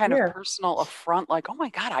 take some kind of yeah, personal affront, like, oh my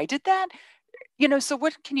God, I did that. So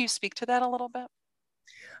what can you speak to that a little bit?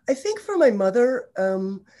 I think for my mother,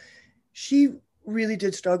 she really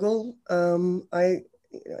did struggle. I,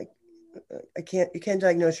 you can't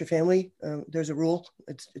diagnose your family. There's a rule.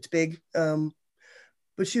 It's big.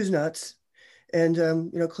 But she was nuts. And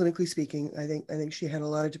clinically speaking, I think she had a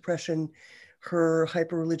lot of depression. Her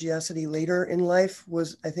hyper religiosity later in life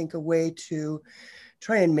was, I think, a way to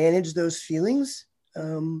try and manage those feelings.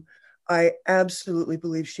 Mm. Um, I absolutely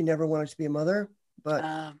believe she never wanted to be a mother, but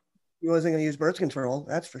Um, he wasn't going to use birth control,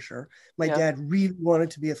 that's for sure. My yep. dad really wanted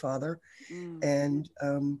to be a father. Mm.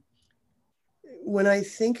 And when I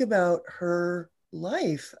think about her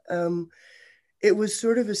life, it was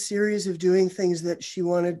sort of a series of doing things that she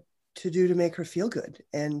wanted to do to make her feel good.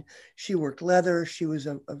 And she worked leather. She was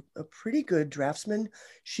a pretty good draftsman.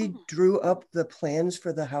 She Mm. drew up the plans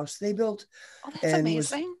for the house they built Oh, that's and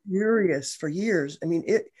was amazing. furious for years. I mean,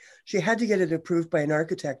 she had to get it approved by an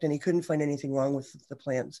architect and he couldn't find anything wrong with the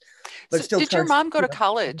plans, but So still did your charged, mom go to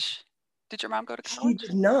college? Did your mom go to she college?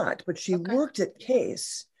 did not, but she Okay. worked at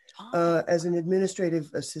Case Oh. as an administrative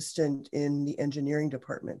assistant in the engineering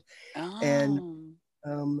department. And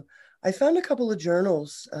Oh. um, I found a couple of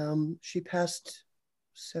journals. She passed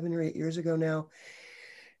 7 or 8 years ago now.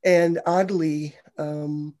 And oddly,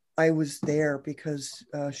 I was there because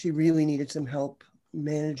she really needed some help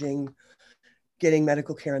managing getting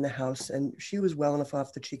medical care in the house. And she was well enough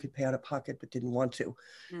off that she could pay out of pocket, but didn't want to.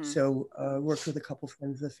 Mm. So worked with a couple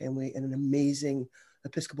friends of the family and an amazing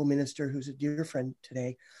Episcopal minister who's a dear friend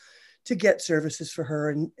today to get services for her.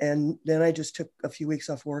 And then I just took a few weeks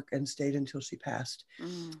off work and stayed until she passed.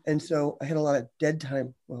 Mm. And so I had a lot of dead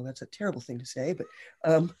time. Well, that's a terrible thing to say, but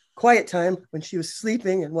quiet time when she was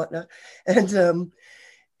sleeping and whatnot. And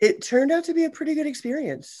it turned out to be a pretty good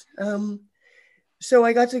experience. So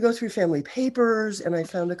I got to go through family papers and I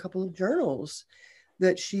found a couple of journals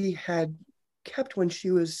that she had kept when she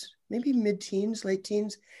was maybe mid-teens, late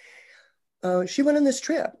teens. She went on this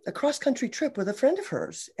trip, a cross-country trip with a friend of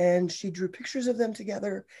hers, and she drew pictures of them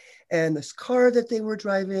together and this car that they were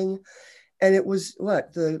driving. And it was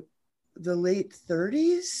what, the late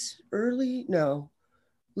 30s, early, no,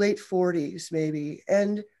 late 40s maybe.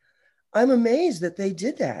 And I'm amazed that they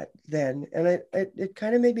did that then. And it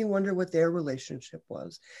kind of made me wonder what their relationship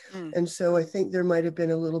was. Mm. And so I think there might have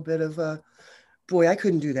been a little bit of a, boy, I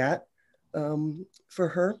couldn't do that for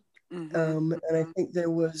her. Mm-hmm. And I Mm-hmm. think there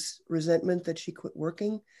was resentment that she quit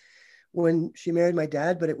working when she married my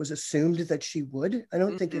dad, but it was assumed that she would. I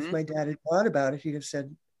don't think if Mm-hmm. my dad had thought about it, he'd have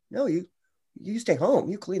said, no, you stay home,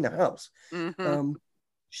 you clean the house. Mm-hmm. Um,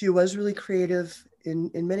 she was really creative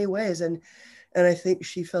in many ways. And I think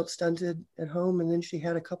she felt stunted at home. And then she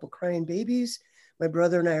had a couple crying babies. My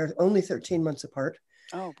brother and I are only 13 months apart.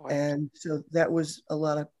 Oh boy. And so that was a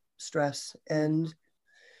lot of stress. Mm-hmm.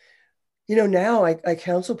 And now I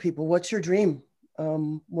counsel people, what's your dream?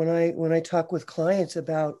 When I talk with clients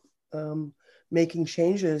about um, making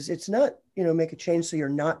changes, it's not, make a change so you're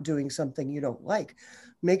not doing something you don't like.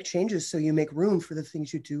 Make changes so you make room for the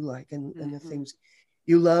things you do like and the Mm-hmm. things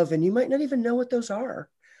you love, and you might not even know what those are.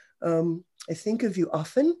 I think of you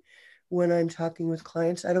often when I'm talking with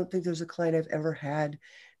clients. I don't think there's a client I've ever had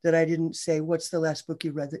that I didn't say, what's the last book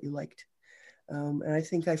you read that you liked? And I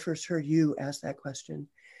think I first heard you ask that question.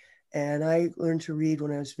 And I learned to read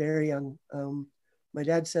when I was very young. My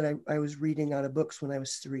dad said I was reading out of books when I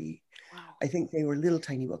was 3. Wow. I think they were little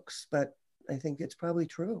tiny books, but I think it's probably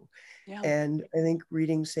true. Yeah. And I think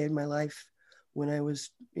reading saved my life when I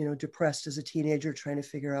was, depressed as a teenager, trying to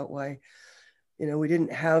figure out why, we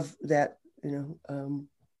didn't have that,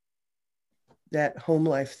 that home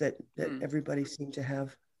life that Mm. everybody seemed to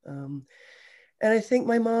have. And I think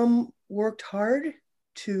my mom worked hard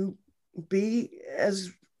to be as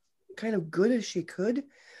kind of good as she could,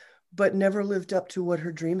 but never lived up to what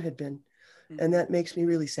her dream had been. And Mm-hmm. that makes me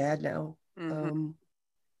really sad now. Mm-hmm. Um,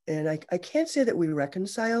 and I can't say that we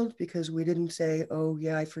reconciled because we didn't say, oh,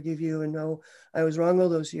 yeah, I forgive you. And no, I was wrong all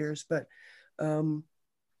those years. But um,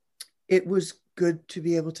 it was good to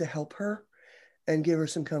be able to help her and give her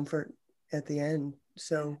some comfort at the end. Yeah.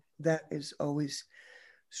 So that is always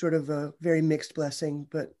sort of a very mixed blessing,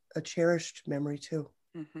 but a cherished memory too.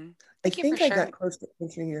 Mm-hmm. I Thank you for think I got sharing. close to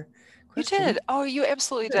answering your You did. question. Oh, you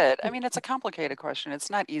absolutely Good. did. I mean, it's a complicated question. It's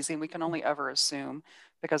not easy. We can only ever assume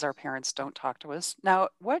because our parents don't talk to us. Now,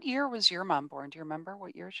 what year was your mom born? Do you remember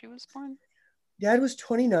what year she was born? Dad was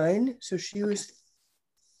 29, so she Okay. was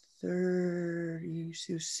 30,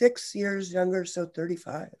 she was 6 years younger, so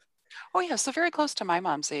 35. Oh, yeah. So very close to my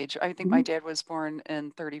mom's age. I think my Mhm. dad was born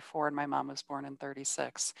in 34 and my mom was born in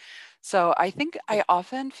 36. So I think I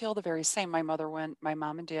often feel the very same. My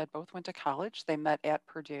mom and dad both went to college. They met at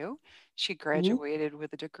Purdue. She Mhm. graduated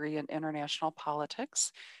with a degree in international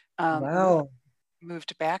politics, moved, Wow,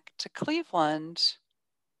 moved back to Cleveland,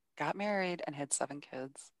 got married, and had 7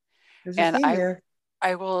 kids. there's a And theme there.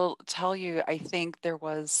 I will tell you, I think there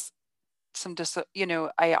was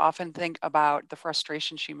I often think about the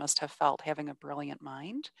frustration she must have felt having a brilliant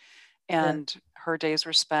mind. Yeah. And her days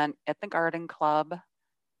were spent at the garden club,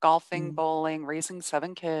 golfing, Mm. bowling, raising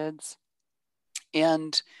 7 kids.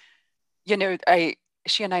 And, you know, I,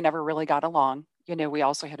 she and I never really got along. We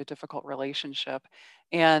also had a difficult relationship.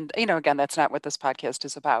 And, again, that's not what this podcast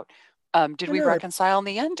is about. Did Oh, we no, reconcile in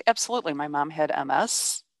the end? Absolutely. My mom had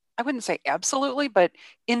MS. I wouldn't say absolutely, but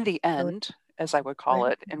in the no, end, as I would I call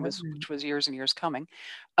hope it, you and haven't. which was years and years coming,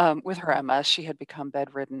 with her Mm. MS, she had become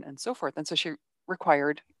bedridden and so forth. And so she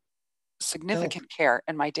required Help. significant care.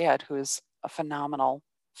 And my dad, who is a phenomenal,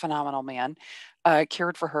 phenomenal man,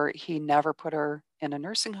 cared for her. He never put her in a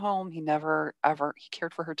nursing home. He never, ever, he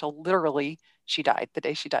cared for her till literally she died, the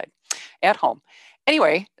day she died at home.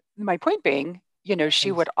 Anyway, my point being,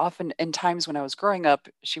 she would Nice. often, in times when I was growing up,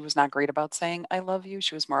 she was not great about saying, I love you.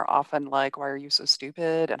 She was more often like, why are you so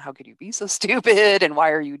stupid? And how could you be so stupid? And why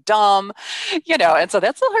are you dumb? And so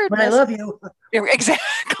that's a hard But I message. love you.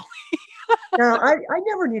 Exactly. Now, I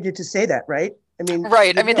never needed to say that, right? I mean,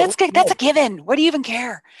 Right. I you mean, know, that's a no. given. What do you even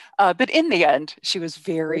care? But in the end, she was Right?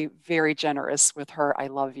 very, very generous with her I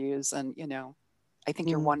love yous. And, I think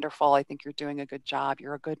you're Mm. wonderful. I think you're doing a good job.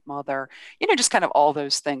 You're a good mother, just kind of all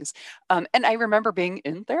those things. And I remember being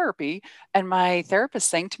in therapy and my therapist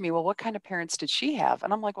saying to me, well, what kind of parents did she have?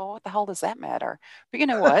 And I'm like, well, what the hell does that matter? But you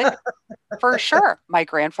know what? For sure, my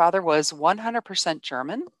grandfather was 100%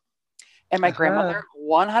 German and my Aha. grandmother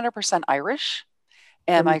 100% Irish.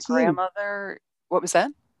 And From the my teen, grandmother, what was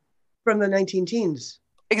that? from the 19 teens.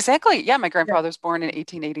 Exactly. Yeah, my Yeah. grandfather's born in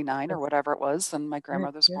 1889 or Yes. whatever it was, and my Yeah.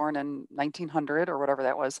 grandmother's Yeah. born in 1900 or whatever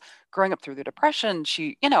that was. Growing up through the Depression,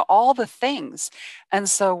 all the things. And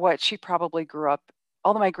so what she probably grew up,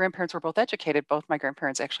 although my grandparents were both educated, both my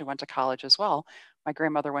grandparents actually went to college as well. My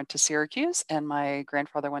grandmother went to Syracuse and my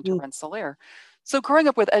grandfather went to Mm. Rensselaer. So growing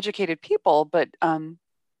up with educated people, but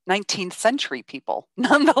 19th century people,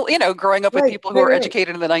 growing up with Right. people who Right. were Right.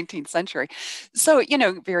 educated in the 19th century. So,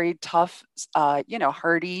 very tough,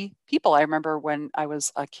 hardy people. I remember when I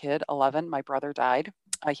was a kid, 11, my brother died.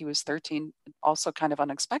 He was 13, also kind of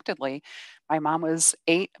unexpectedly. My mom was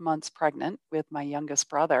 8 months pregnant with my youngest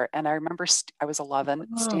brother. And I remember I was 11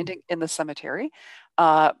 Oh, standing in the cemetery.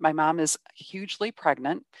 My mom is hugely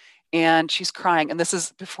pregnant and she's crying. And this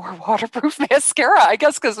is before waterproof mascara, I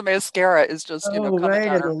guess, because the mascara is just, oh, coming right.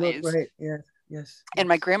 down And her the look, face. right. Yes. Yes. And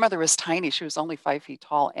my Yes. grandmother was tiny. She was only 5 feet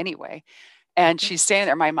tall anyway. And Okay. she's standing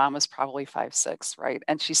there. My mom was probably 5'6", right?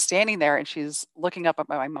 And she's standing there and she's looking up at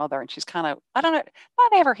my mother and she's kind of, I don't know,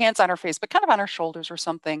 not have her hands on her face, but kind of on her shoulders or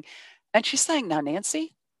something. And she's saying, now,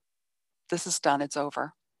 Nancy, this is done. It's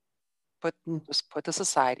over. Put Mm. Just put this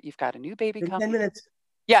aside. You've got a new baby In 10 coming. minutes.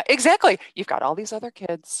 Yeah, exactly. You've got all these other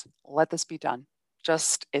kids. Let this be done.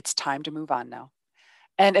 Just, it's time to move on now.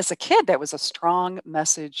 And as a kid, that was a strong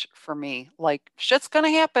message for me. Like, shit's going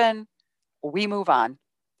to happen. We move on.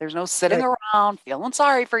 There's no sitting Right. around feeling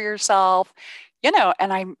sorry for yourself,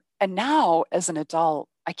 and now as an adult,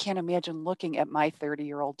 I can't imagine looking at my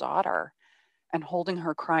 30-year-old daughter and holding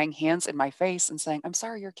her crying hands in my face and saying, I'm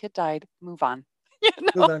sorry, your kid died. Move on.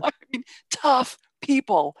 Move on. I mean, tough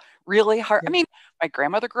people, really hard. I Yeah. mean, my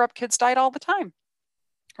grandmother grew up, kids died all the time,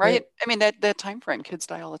 right? Right. I mean, that time frame, kids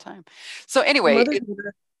die all the time. So My anyway, mother's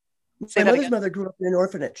mother, say my that mother's again. mother grew up in an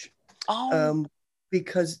orphanage Oh, um,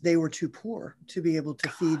 because they were too poor to be able to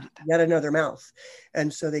feed God. yet another mouth.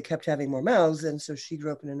 And so they kept having more mouths. And so she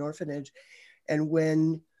grew up in an orphanage. And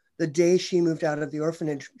when the day she moved out of the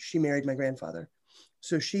orphanage, she married my grandfather.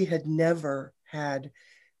 So she had never had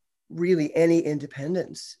really any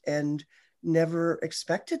independence. And never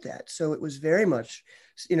expected that. So it was very much,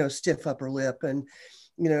 stiff upper lip. And,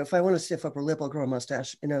 if I want a stiff upper lip, I'll grow a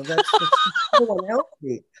mustache. That's so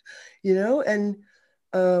unhealthy, and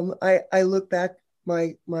I look back,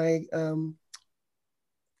 my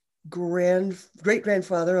great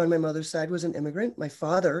grandfather on my mother's side was an immigrant. My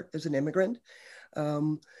father is an immigrant.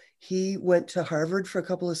 Um, he went to Harvard for a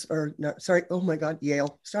couple of, or not, sorry, oh my God,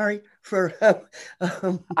 Yale, sorry, for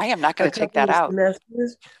I am not a going to take couple that of out.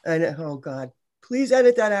 semesters. And oh God, please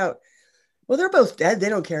edit that out. Well, they're both dead. They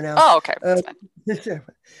don't care now. Oh, okay. Uh, That's fine.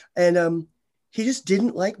 and he just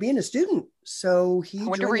didn't like being a student. So I he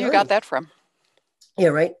wonder joined where the you got army. that from. Yeah,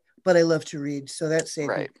 right. But I love to read, so that saved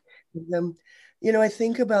me. Right. Um, I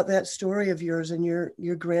think about that story of yours and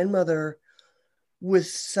your grandmother with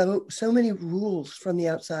so many rules from the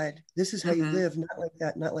outside. This is how you Mm-hmm. live, not like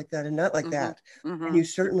that, not like that, and not like Mm-hmm. that. And Mm-hmm. you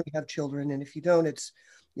certainly have children, and if you don't, it's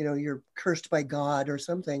you're cursed by God or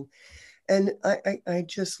something. And I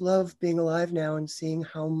just love being alive now and seeing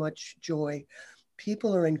how much joy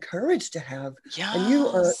people are encouraged to have. And you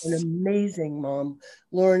are an Yes. amazing mom.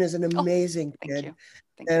 Lauren is an Oh, amazing thank kid. you.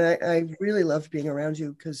 Thank And you. I really loved being around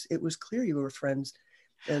you because it was clear you were friends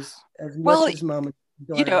as much Well, as mom and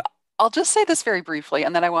you know, daughter. I'll just say this very briefly,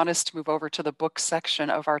 and then I want us to move over to the book section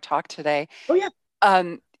of our talk today. Oh yeah.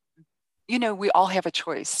 Um, we all have a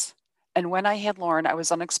choice. And when I had Lauren, I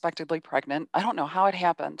was unexpectedly pregnant. I don't know how it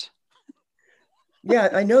happened. Yeah,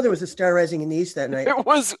 I know there was a star rising in the east that night. It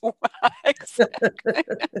was exactly.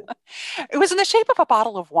 It was in the shape of a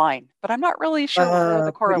bottle of wine, but I'm not really sure where the But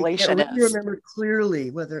you can't correlation really is. remember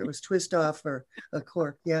clearly whether it was twist off or a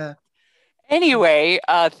cork. Yeah. Anyway,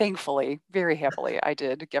 thankfully, very happily, I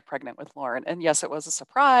did get pregnant with Lauren. And yes, it was a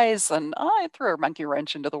surprise. And I threw a monkey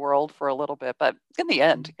wrench into the world for a little bit, but in the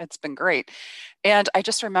end, it's been great. And I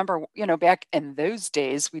just remember, back in those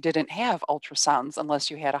days, we didn't have ultrasounds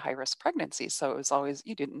unless you had a high risk pregnancy. So it was always,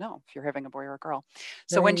 you didn't know if you're having a boy or a girl.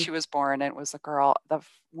 So when Right. she was born and it was a girl,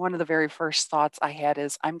 one of the very first thoughts I had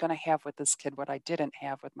is, I'm going to have with this kid what I didn't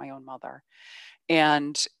have with my own mother.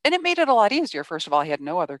 And it made it a lot easier. First of all, I had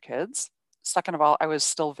no other kids. Second of all, I was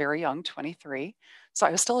still very young, 23. So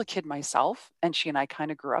I was still a kid myself, and she and I kind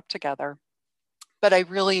of grew up together. But I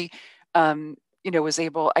really, was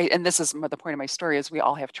able, and this is the point of my story is we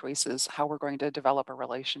all have choices how we're going to develop a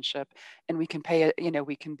relationship, and we can pay it,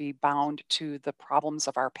 we can be bound to the problems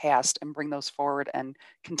of our past and bring those forward and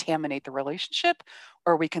contaminate the relationship,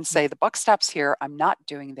 or we can say the buck stops here. I'm not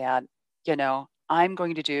doing that. I'm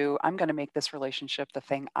going to make this relationship the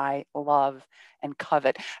thing I love and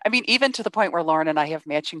covet. I mean, even to the point where Lauren and I have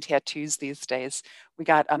matching tattoos these days. We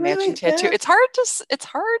got a matching Really? tattoo. Yeah. It's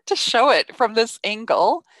hard to show it from this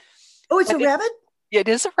angle, Oh, it's but a rabbit? it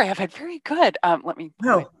is a rabbit. Very good. Let me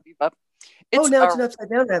pull my No. sleeve up. Oh, It's now a it's an upside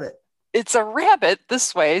down rabbit. it's a rabbit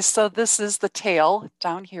this way. So this is the tail.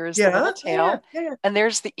 Down here is the little Yeah. Yeah. Yeah. tail. Yeah. And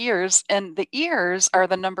there's the ears. And the ears are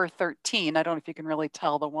the number 13. I don't know if you can really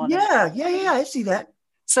tell the one and the Yeah. Yeah. Yeah. 13. I see that.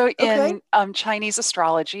 So Okay. in Chinese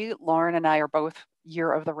astrology, Lauren and I are both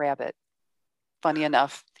year of the rabbit, funny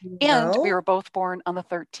enough. And we were Well, both born on the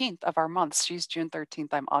 13th of our months. She's June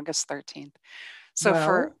 13th. I'm August 13th. So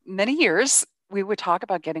for well, many years, we would talk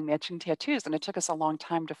about getting matching tattoos, and it took us a long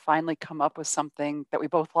time to finally come up with something that we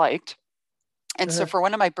both liked. And so uh, for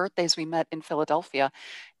one of my birthdays, we met in Philadelphia,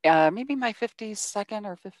 maybe my 52nd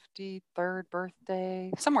or 53rd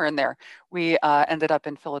birthday, somewhere in there. We ended up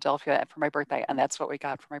in Philadelphia for my birthday, and that's what we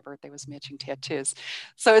got for my birthday was matching tattoos.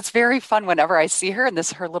 So it's very fun whenever I see her and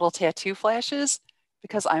this her little tattoo flashes,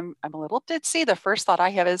 because I'm a little ditzy. The first thought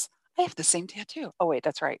I have is, I have the same tattoo. Oh wait,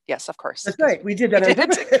 that's right. Yes, of course, that's because right. We did we that on did it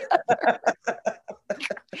purpose. together.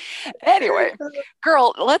 Anyway,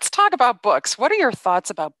 girl, let's talk about books. What are your thoughts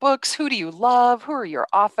about books? Who do you love? Who are your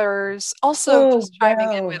authors? Also, Oh, just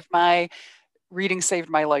chiming in wow. with my reading saved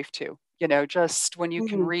my life too. Just when you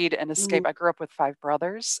can Mm, read and escape. mm, I grew up with five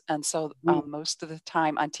brothers, and so mm. most of the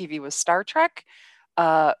time on TV was Star Trek,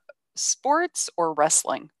 uh, sports, or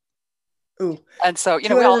wrestling. Ooh, And so,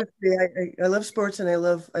 two we out of all, the three. I love sports and I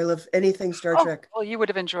love anything Star oh, Trek. well, you would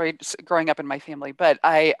have enjoyed growing up in my family, but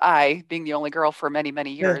I, being the only girl for many,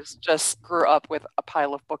 many Yeah. years, just grew up with a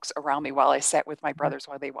pile of books around me while I sat with my brothers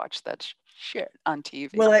while they watched that shit on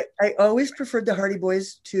TV. Well, I always preferred the Hardy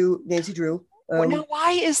Boys to Nancy Drew. Now,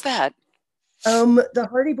 why is that? The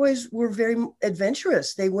Hardy Boys were very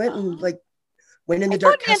adventurous. They went and Oh, like went in I the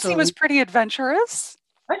thought dark Nancy was castle. pretty adventurous.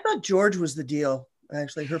 I thought George was the deal.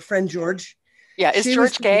 Actually, her friend George, Yeah, is she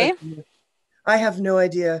was George pretty much. gay? I have no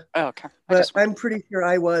idea, Oh, okay, I but just wondered. I'm pretty sure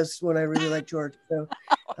I was when I really liked George. So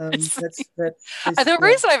I see. that's The yeah.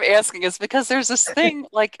 reason I'm asking is because there's this thing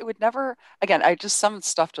like it would never, again, I just some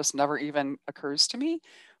stuff just never even occurs to me.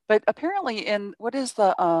 But apparently in what is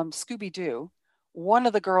the Scooby-Doo, one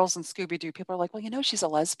of the girls in Scooby-Doo, people are like, well, she's a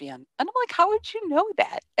lesbian. And I'm like, how would you know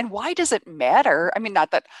that? And why does it matter? I mean,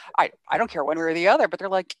 not that I don't care one way or the other, but they're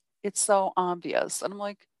like, it's so obvious. And I'm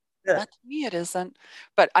like, Yeah. not to me, it isn't.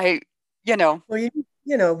 But I, you know,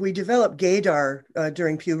 Well, we develop gaydar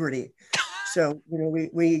during puberty, so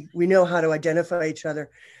we know how to identify each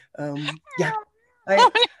other. Yeah,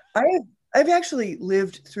 I I I've actually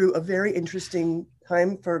lived through a very interesting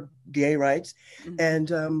time for gay rights, Mhm. and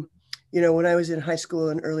when I was in high school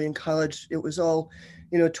and early in college, it was all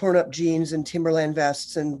torn up jeans and Timberland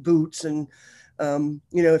vests and boots, and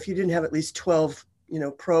if you didn't have at least 12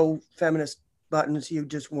 pro feminist buttons, you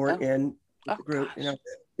just weren't Oh, in with oh the group. gosh.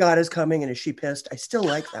 God is coming and is she pissed? I still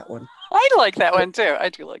like that one. I like that one too. I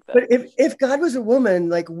do like that. But if God was a woman,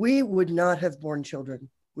 like we would not have born children.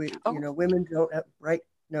 We, Oh, women don't have right.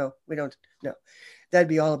 No, we don't. No, that'd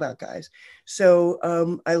be all about guys. So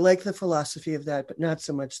I like the philosophy of that, but not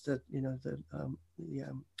so much the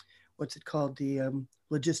what's it called, the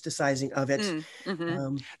logisticizing of it. hmm.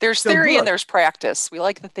 Um, There's so theory and book, there's practice. We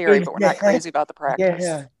like the theory, but we're not yeah, crazy about the practice.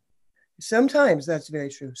 yeah. Sometimes that's very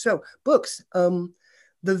true. So books.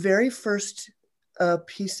 The very first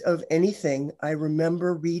piece of anything I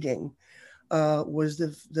remember reading was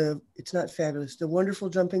the it's not fabulous, The Wonderful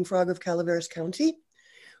Jumping Frog of Calaveras County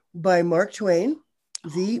by Mark Twain, Oh,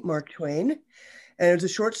 the Mark Twain. And it was a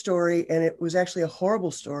short story, and it was actually a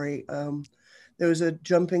horrible story. There was a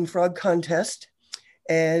jumping frog contest,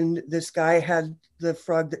 and this guy had the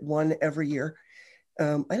frog that won every year.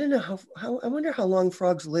 I don't know how, I wonder how long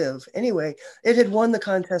frogs live. Anyway, it had won the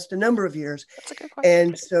contest a number of years. that's a good question.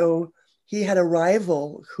 And so he had a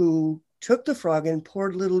rival who took the frog and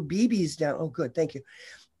poured little BBs down. Oh, good. Thank you.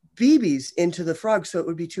 BBs into the frog so it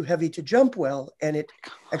would be too heavy to jump well. And it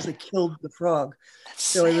actually killed the frog. That's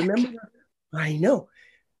So I remember, sick. I know,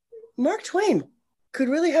 Mark Twain could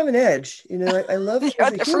really have an edge. I love him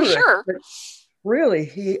as a Yeah, for humorist, sure. but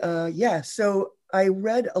really, yeah. So I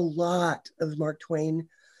read a lot of Mark Twain.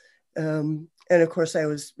 And of course, I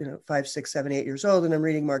was, 5, 6, 7, 8 years old, and I'm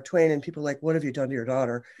reading Mark Twain, and people are like, "What have you done to your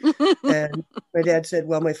daughter?" And my dad said,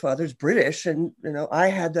 "Well, my father's British, and I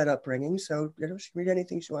had that upbringing, so she can read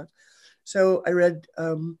anything she wants." So I read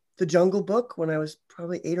The Jungle Book when I was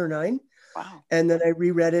probably 8 or 9, Wow. and then I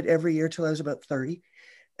reread it every year till I was about 30.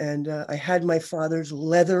 And I had my father's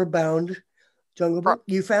leather-bound Jungle Fro Book.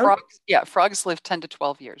 You found? frogs, yeah, frogs live 10 to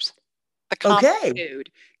 12 years. The common Okay, toad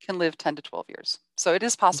can live 10 to 12 years. So it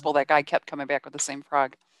is possible that guy kept coming back with the same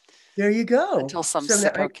frog there you go. until some So now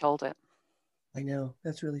sicko killed it. I know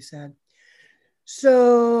that's really sad.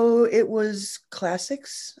 So it was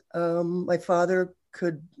classics. My father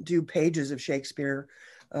could do pages of Shakespeare.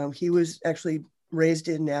 He was actually raised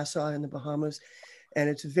in Nassau in the Bahamas, and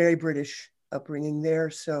it's a very British upbringing there.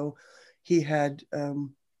 So he had,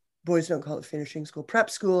 boys don't call it finishing school, prep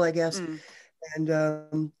school, I guess. Mm.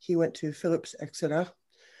 And he went to Phillips Exeter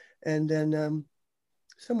and then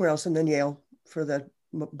somewhere else, and then Yale for the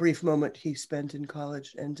brief moment he spent in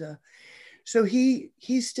college. And so he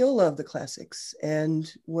still loved the classics.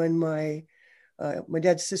 And when my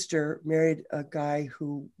dad's sister married a guy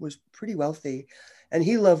who was pretty wealthy, and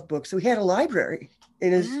he loved books, so he had a library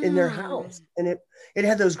in their house, Mm. and it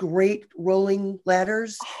had those great rolling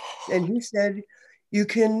ladders. And he said, "You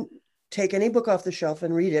can take any book off the shelf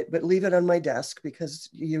and read it, but leave it on my desk because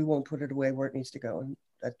you won't put it away where it needs to go." And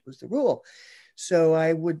that was the rule. So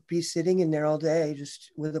I would be sitting in there all day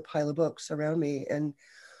just with a pile of books around me, and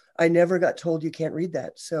I never got told you can't read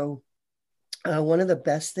that. So one of the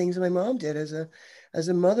best things my mom did as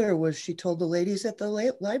a mother was she told the ladies at the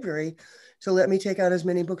library to let me take out as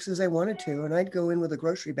many books as I wanted to. And I'd go in with a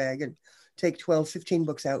grocery bag and take 12, 15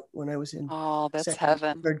 books out when I was in Oh, that's second,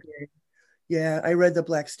 heaven. third grade. Yeah, I read The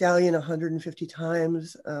Black Stallion 150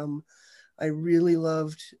 times. I really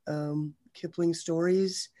loved Kipling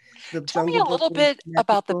stories. The Tell me Jungle a Book little was bit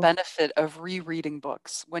about the magical. benefit of rereading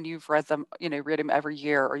books when you've read them, read them every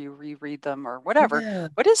year or you reread them or whatever. Yeah,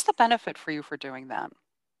 What is the benefit for you for doing that?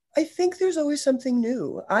 I think there's always something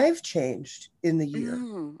new. I've changed in the year.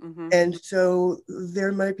 Mm, hmm. And so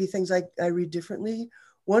there might be things I read differently.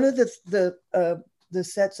 One of the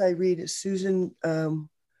sets I read is Susan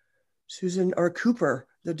R. Cooper,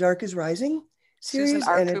 The Dark is Rising Susan series,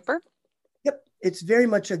 R. and it's Cooper? yep, it's very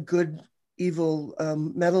much a good evil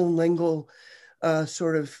metalingual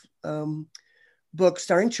sort of book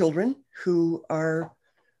starring children who are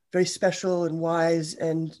very special and wise.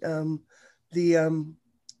 And the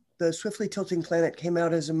the Swiftly Tilting Planet came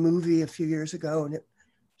out as a movie a few years ago, and it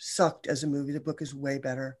sucked as a movie. The book is way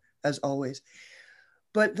better, as always.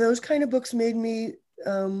 But those kind of books made me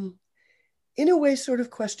in a way, sort of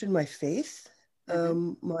questioned my faith.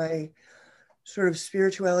 Mm-hmm. My sort of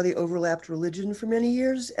spirituality overlapped religion for many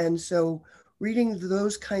years. And so reading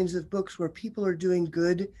those kinds of books where people are doing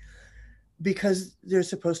good because they're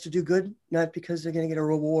supposed to do good, not because they're going to get a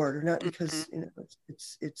reward, or not Mm-hmm. because, you know,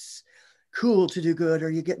 it's cool to do good or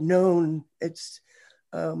you get known. It's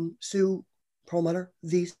Sue Perlmutter,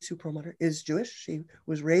 the Sue Perlmutter, is Jewish. She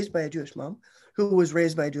was raised by a Jewish mom, who was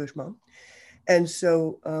raised by a Jewish mom, and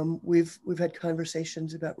so we've had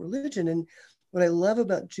conversations about religion. And what I love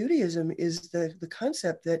about Judaism is the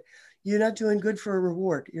concept that you're not doing good for a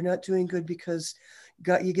reward. You're not doing good because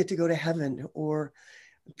you get to go to heaven, or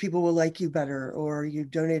people will like you better, or you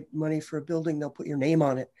donate money for a building, they'll put your name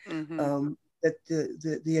on it. Mm-hmm. That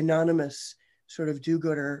the anonymous sort of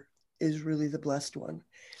do-gooder is really the blessed one.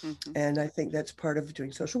 Mm-hmm. And I think that's part of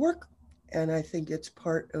doing social work. And I think it's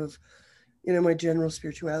part of, you know, my general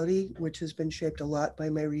spirituality, which has been shaped a lot by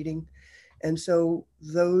my reading. And so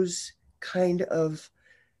those kind of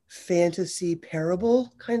fantasy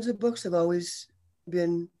parable kinds of books have always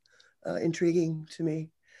been intriguing to me.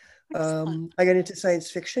 Excellent. I got into science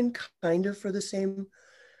fiction kind of for the same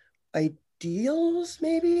ideals,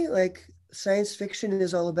 maybe. Like science fiction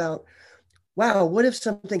is all about, wow, what if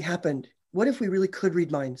something happened? What if we really could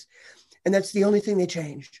read minds? And that's the only thing they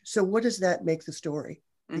changed. So what does that make the story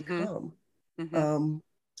Mm-hmm. become? Mm-hmm. Um,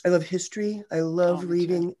 I love history. I Oh, love me too.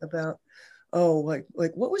 reading about, oh, like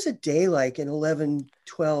what was a day like in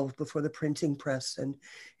 1112 before the printing press, and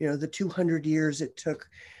you know the 200 years it took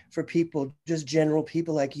for people, just general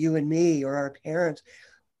people like you and me or our parents,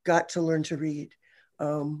 got to learn to read.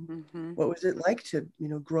 Mm-hmm. What was it like to, you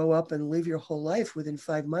know, grow up and live your whole life within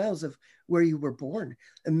 5 miles of where you were born?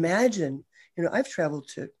 Imagine, you know, I've traveled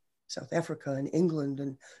to South Africa and England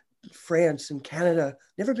and France and Canada,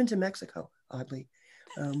 never been to Mexico, oddly.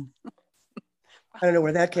 Um, I don't know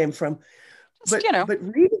where that came from, Just, you know. but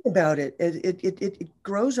reading about it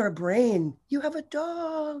grows our brain. You have a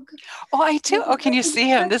dog. Oh, I You do. have a Oh, can dog you in see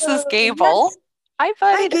him? This is Chicago. Gable. Yes. Hi, Hi,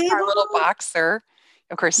 buddy. That's our little Gable. boxer.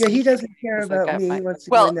 Of course, Yeah, he he can't doesn't care because I've about got me. my, He wants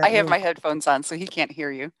to go well, in I that have room. my headphones on, so he can't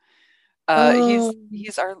hear you. Oh,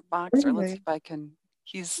 He's our boxer. Let's see anyway. if I can,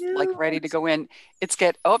 he's like ready to Cute. go in.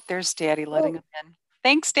 Oh, there's Daddy letting Oh, him in.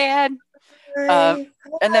 Thanks, Dad. Uh, hi.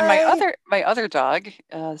 and then Hi. my other dog,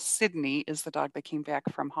 Sydney, is the dog that came back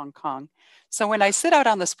from Hong Kong. So when I sit out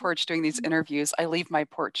on this porch doing these interviews, I leave my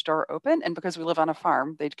porch door open, and because we live on a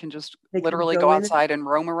farm, they can just They can literally go go in. outside and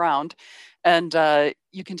roam around. And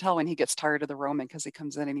you can tell when he gets tired of the roaming because he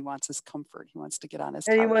comes in and he wants his comfort. He wants to get on his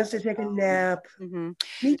And he couch wants on to his take a own. nap. Mhm.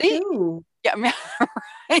 Me They, too. yeah,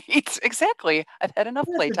 right, exactly. I've had enough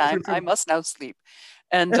That's a playtime. different I from. must now sleep.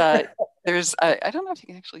 And there's, I don't know if you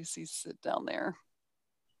can actually see Sid down there.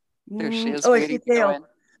 There she is Oh, I see waiting a to go tail. in.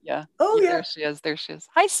 Yeah. Oh, Yeah, yeah. there she is. There she is.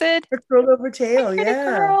 Hi, Sid. A curled over Hi, tail. critter Yeah.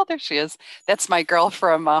 girl. There she is. That's my girl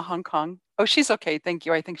from Hong Kong. Oh, she's okay. Thank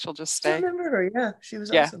you. I think she'll just I stay. remember her. Yeah. She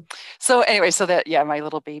was Yeah. awesome. So anyway, so that, yeah, my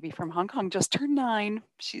little baby from Hong Kong just turned 9.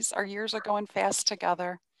 Our years are going fast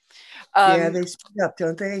together. Yeah, Um, they speed up,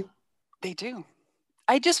 don't they? they do.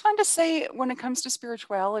 I just wanted to say, when it comes to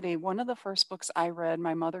spirituality, one of the first books I read,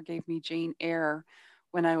 my mother gave me Jane Eyre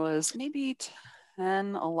when I was maybe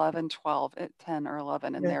 10, 11, 12, 10 or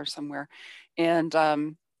 11 in Yeah. there somewhere. And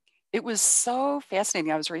it was so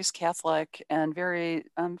fascinating. I was raised Catholic and very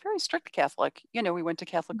strict Catholic. You know, we went to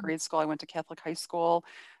Catholic grade school. I went to Catholic high school.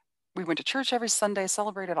 We went to church every Sunday,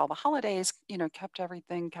 celebrated all the holidays, you know, kept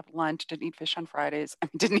everything, kept lunch, didn't eat fish on Fridays. I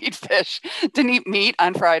mean, didn't eat fish, didn't eat meat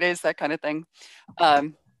on Fridays, that kind of thing.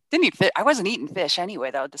 Um, didn't eat fish. I wasn't eating fish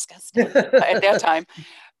anyway, though, disgusting at that time.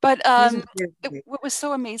 But Isn't it? what was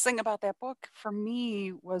so amazing about that book for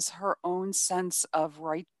me was her own sense of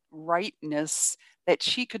rightness, that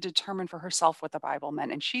she could determine for herself what the Bible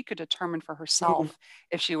meant, and she could determine for Mm, herself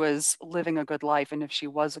if she was living a good life and if she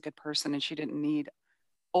was a good person, and she didn't need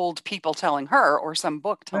old people telling her or some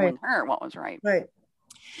book right, telling her what was right. right.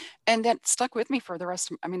 And that stuck with me for the rest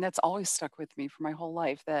of, I mean, that's always stuck with me for my whole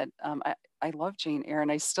life, that I love Jane Eyre,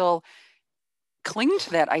 and I still cling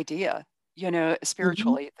to that idea, you know, Hmm.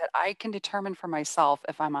 spiritually, that I can determine for myself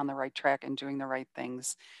if I'm on the right track and doing the right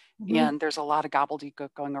things. Hmm. And there's a lot of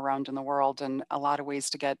gobbledygook going around in the world, and a lot of ways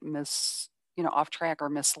to get you know, off track or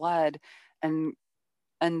misled, and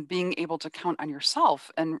being able to count on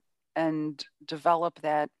yourself and develop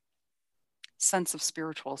that sense of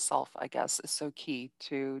spiritual self, I guess, is so key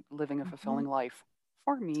to living a Hmm. fulfilling life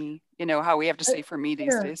for me. You know how we have to say for me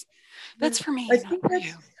these Yeah, days. yeah. That's for I me, not think for that's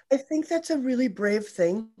you. I think that's a really brave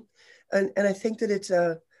thing, and I think that it's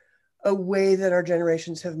a way that our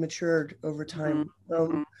generations have matured over Hmm. time.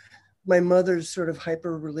 Hmm. my mother's sort of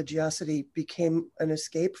hyper religiosity became an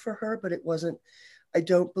escape for her, but it wasn't, I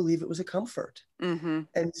don't believe it was a comfort. Mm-hmm.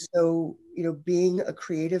 And so, being a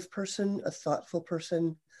creative person, a thoughtful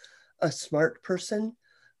person, a smart person,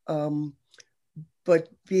 um, but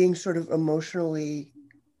being sort of emotionally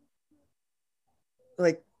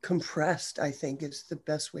like compressed, I think is the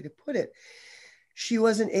best way to put it. She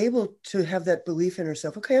wasn't able to have that belief in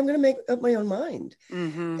herself. Okay, I'm going to make up my own mind.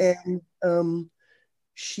 Mm-hmm. And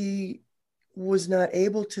she was not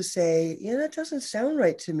able to say, yeah, that doesn't sound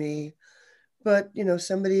right to me. But,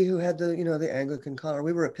 somebody who had the Anglican collar,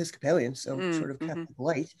 we were Episcopalian, so sort of Mm-hmm. Catholic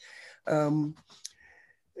light. Um,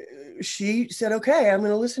 she said, okay, I'm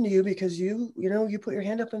going to listen to you because you put your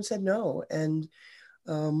hand up and said no. And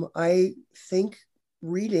I think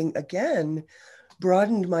reading again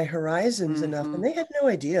broadened my horizons enough, Mm-hmm. and they had no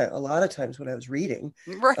idea a lot of times what I was reading.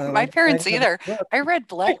 Right. I My decided parents to have either. a book. I read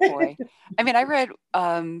Black Boy. I mean, I read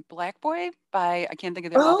Black Boy by, I can't think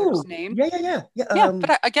of the author's Oh, name. yeah, yeah, yeah, yeah. Yeah,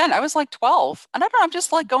 but again, I was like 12. And I don't know, I'm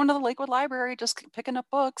just like going to the Lakewood Library, just picking up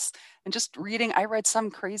books and just reading. I read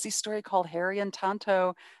some crazy story called Harry and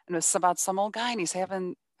Tonto, and it was about some old guy and he's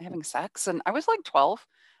having sex. And I was like 12.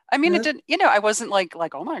 I mean, it Uh-huh. didn't, I wasn't like,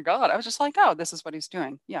 oh my God. I was just like, oh, this is what he's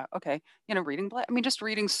doing. Yeah, okay. Reading I mean, just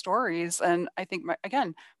reading stories. And I think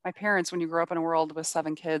my parents, when you grow up in a world with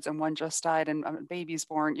seven kids and one just died and a baby's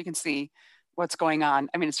born, you can see what's going on.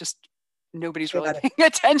 I mean, it's just nobody's really Got it. paying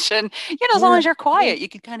attention. As long Yeah, as you're yeah. quiet, you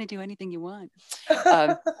can kind of do anything you want.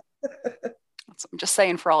 Um, so I'm just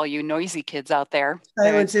saying for all you noisy kids out there,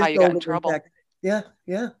 Silence that's how is you got in golden, in trouble. fact. Yeah,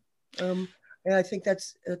 yeah. Um, yeah, I think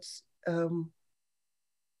that's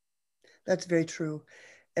very true.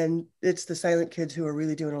 And it's the silent kids who are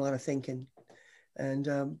really doing a lot of thinking.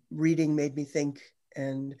 And reading made me think.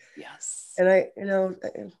 And Yes. and I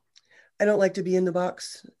don't like to be in the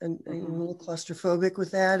box, and I'm a Hmm. little claustrophobic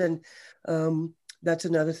with that. And that's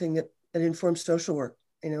another thing that informs social work.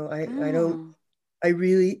 I don't. Mm. I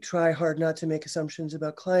really try hard not to make assumptions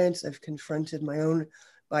about clients. I've confronted my own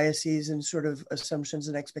biases and sort of assumptions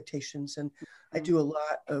and expectations, and I Mm. do a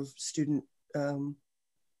lot of student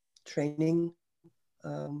training,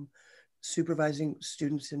 supervising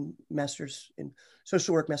students in masters in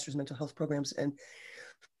social work, masters in mental health programs, and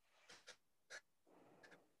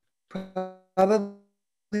probably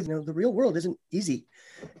the real world isn't easy.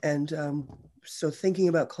 And so thinking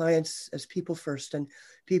about clients as people first and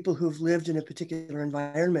people who've lived in a particular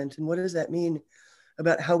environment, and what does that mean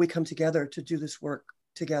about how we come together to do this work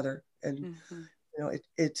together. And Hmm.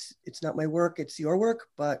 it's not my work, it's your work,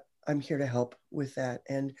 but I'm here to help with that.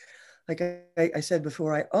 And like I said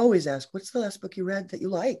before, I always ask, what's the last book you read that you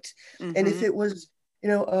liked? And Hmm. if it was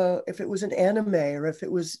an anime, or if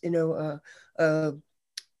it was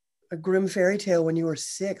a grim fairy tale when you were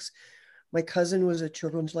 6. My cousin was a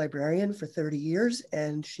children's librarian for 30 years,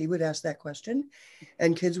 and she would ask that question.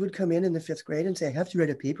 And kids would come in the 5th grade and say, I have to write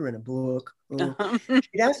a paper in a book. Oh.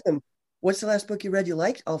 She'd ask them, what's the last book you read you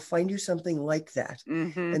liked? I'll find you something like that.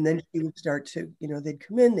 Hmm. And then she would start to, they'd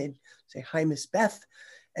come in, they'd say, hi, Miss Beth.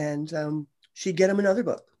 And she'd get them another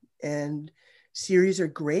book. And series are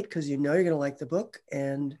great because you're going to like the book.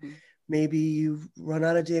 And maybe you run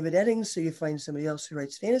out of David Eddings, so you find somebody else who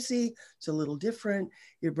writes fantasy. It's a little different.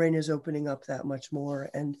 Your brain is opening up that much more.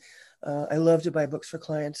 And I love to buy books for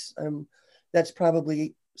clients. That's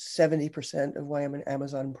probably 70% of why I'm an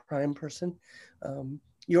Amazon Prime person.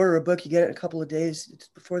 You order a book, you get it in a couple of days. It's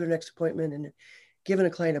before their next appointment. And giving a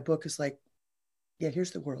client a book is like, yeah,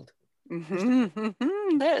 here's the world. Here's the world.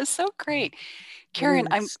 That is so great. It Karen,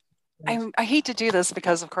 is. I hate to do this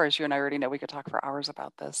because, of course, you and I already know we could talk for hours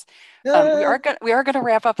about this. We Ah, are going to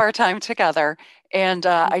wrap up our time together, and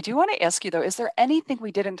I do want to ask you though: is there anything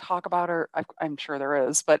we didn't talk about, or I'm sure there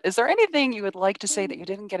is, but is there anything you would like to say that you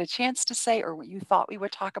didn't get a chance to say, or what you thought we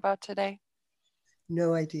would talk about today?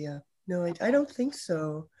 no idea. No, I Okay, don't think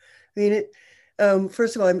so. I mean,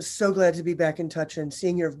 first of all, I'm so glad to be back in touch and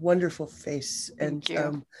seeing your wonderful face, thank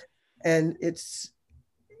you. and it's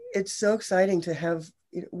so exciting to have.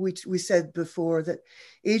 We said before that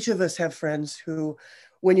each of us have friends who,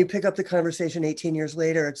 when you pick up the conversation 18 years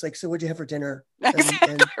later, it's like, so what'd you have for dinner? And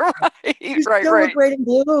Exactly right, you right, still look right, great in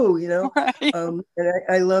blue, right. and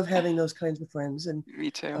I love having those kinds of friends,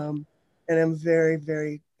 Me too. um, and I'm very,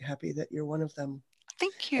 very happy that you're one of them.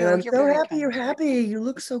 Thank And you. I'm You're so very happy you're kind. happy. You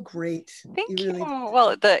look so great. You Thank you. really.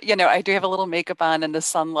 Well, I do have a little makeup on and the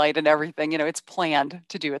sunlight and everything. It's planned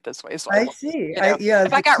to do it this way. So I I will, see. Yeah,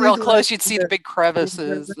 if I the got Klieg real light. close, you'd see the The, big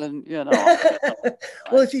crevices and, well,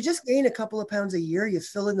 but- if you just gain a couple of pounds a year, you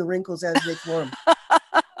fill in the wrinkles as they form.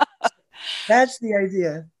 That's the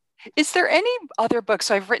idea. Is there any other books?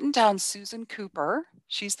 So I've written down Susan Cooper.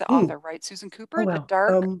 She's the Mm. author, right? Susan Oh Cooper, wow.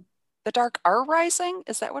 The Dark Are Rising.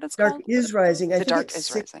 Is that what it's Dark called? is Rising. I The think Dark it's is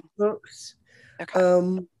 6 Rising. books. Okay.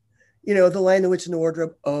 Um, you know, The Lion, the Witch, and the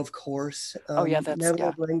Wardrobe, of course. Oh yeah, Neville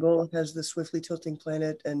yeah. L'Engle has The Swiftly Tilting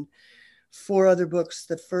Planet, and 4 other books.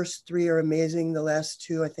 The first 3 are amazing. The last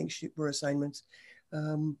 2, I think, were assignments.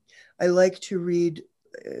 I like to read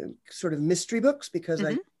sort of mystery books because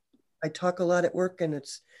Mm-hmm. I talk a lot at work and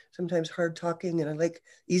it's sometimes hard talking, and I like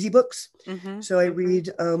easy books. Mm-hmm. So I read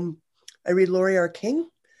Laurie R. King,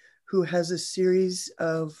 who has a series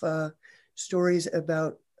of stories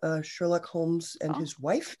about Sherlock Holmes and Oh. his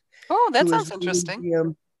wife, Oh, that who is sounds really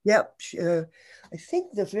interesting. yeah. I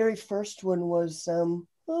think the very first one was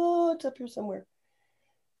oh, it's up here somewhere.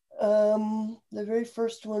 The very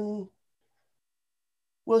first one.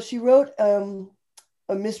 Well, she wrote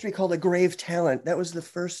a mystery called A Grave Talent. That was the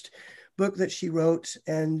first book that she wrote,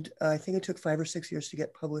 and I think it took 5 or 6 years to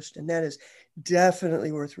get published, and that is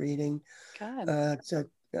definitely worth reading. Good.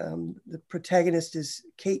 The protagonist is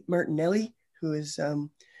Kate Martinelli, who is a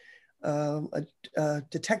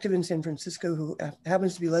detective in San Francisco who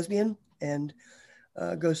happens to be lesbian and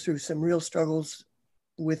goes through some real struggles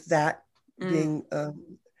with that Mm, being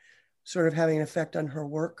sort of having an effect on her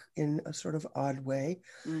work in a sort of odd way.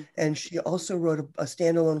 mm. And she also wrote a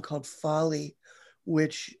standalone called Folly,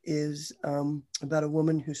 which is about a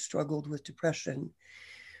woman who struggled with depression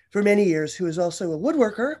for many years, who is also a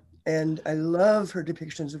woodworker. And I love her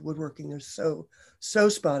depictions of woodworking. They're so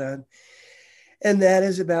spot on. And that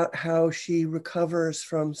is about how she recovers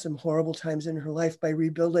from some horrible times in her life by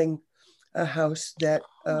rebuilding a house that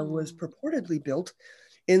was Oh, purportedly built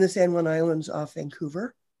in the San Juan Islands off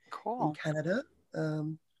Vancouver in cool. Canada.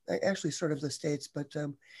 Actually, sort of the States, but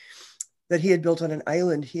that he had built on an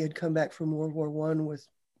island. He had come back from World War One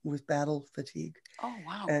with battle fatigue, Oh,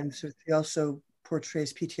 wow. and so he also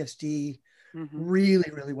portrays PTSD Mm-hmm.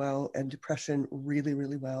 really well and depression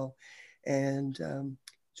really well. And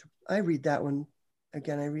so I read that one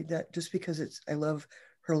again. I read that just because I love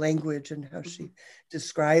her language and how Mm-hmm. she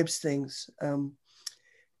describes things.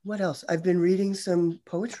 What else? I've been reading some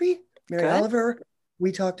poetry. Mary Good. Oliver.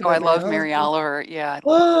 We talked Oh, I about Mary love Oliver. Mary Oliver. Yeah.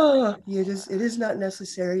 Oh, it is not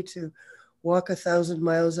necessary to walk 1,000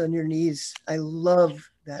 miles on your knees. I love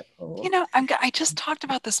that You poem. know, I just talked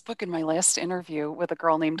about this book in my last interview with a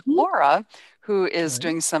girl named Mhm. Laura, who is Right.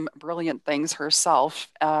 doing some brilliant things herself.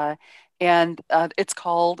 And it's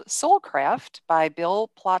called Soulcraft by Bill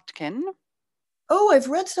Plotkin. Oh, I've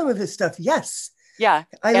read some of his stuff. Yes. Yeah.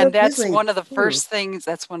 I And love his language too.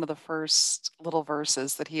 that's one of the first little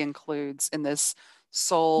verses that he includes in this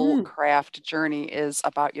Mm. Soulcraft journey is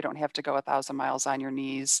about you don't have to go 1,000 miles on your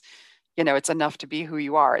knees. You know, it's enough to be who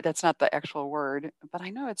you are. That's not the actual word, but I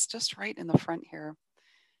know it's just right in the front here.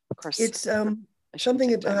 Of course, It's I shouldn't something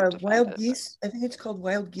take time about to find wild it, but geese. I think it's called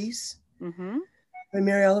Wild Geese hmm by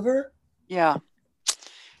Mary Oliver. yeah.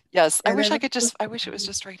 Yes. And I love I wish it was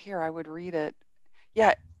just right here. I would read it.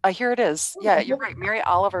 Yeah, here it is. oh, Yeah, I you're have right. Mary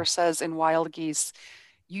Oliver says in Wild Geese,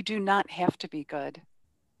 you do not have to be good.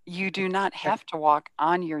 You do not it. have to walk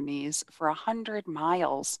on your knees for 100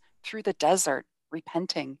 miles through the desert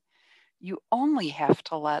repenting. You only have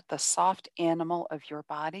to let the soft animal of your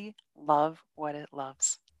body love what it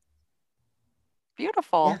loves. Yeah.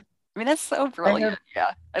 Beautiful. I mean, that's so I have brilliant.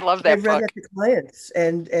 Yeah, I love that I've read book. that to clients,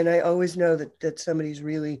 and I always know that somebody's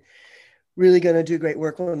really going to do great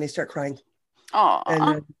work when they start crying. And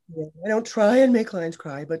Aw, yeah, I don't try and make clients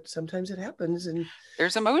cry, but sometimes it happens. And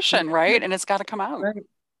there's that's emotion, right? good, And it's got to come out right?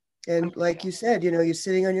 when And we like feel you said, you're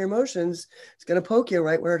sitting on your emotions. It's going to poke you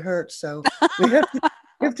right where it hurts. So we have to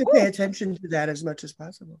we have to pay it. attention to that as much as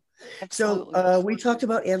possible. So Absolutely. we talked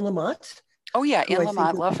about Anne Lamott, Oh, yeah, who Anne I think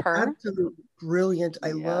Lamott, is love her. absolutely brilliant.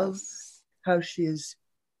 I love Yes. how she is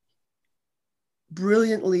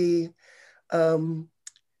brilliantly um,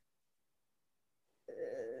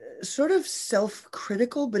 sort of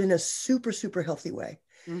self-critical, but in a super healthy way.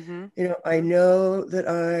 Mm-hmm. You know, I know that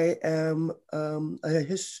I am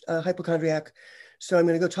a hypochondriac, so I'm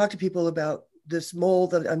going to go talk to people about this mole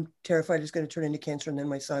that I'm terrified is going to turn into cancer, and then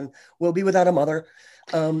my son will be without a mother,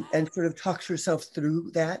 and sort of talks herself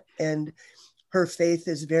through that. And her faith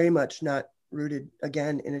is very much not rooted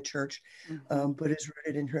again in a church, Mm-hmm. but is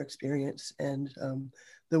rooted in her experience and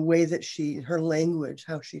the way that her language,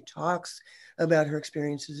 how she talks about her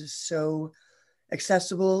experiences is so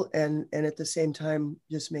accessible and at the same time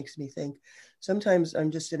just makes me think. Sometimes I'm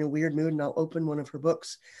just in a weird mood and I'll open one of her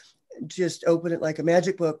books, just open it like a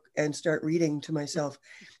magic book and start reading to myself.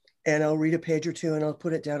 And I'll read a page or two and I'll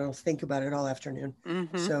put it down and I'll think about it all afternoon.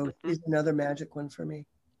 Mm-hmm. So Mm-hmm. she's another magic one for me.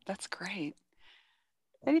 That's great.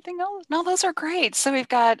 Anything else? No, those are great. So we've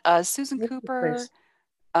got Susan What's the Cooper, place?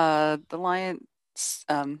 The Lion,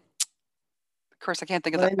 um, of course, I can't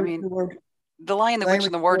think of the, Lion I with mean, the ward, The Lion, the Lion Witch, with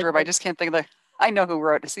and the the Wardrobe. I wardrobe. just can't think of the, I know who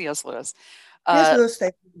wrote C.S. Lewis. Yes, Uh, Lewis,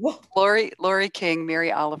 thank you. Whoa. Lori King,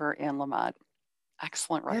 Mary Oliver, and Lamont.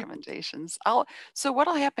 Excellent Yeah. recommendations. So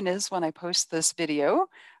what'll happen is when I post this video,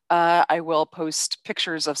 I will post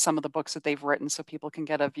pictures of some of the books that they've written so people can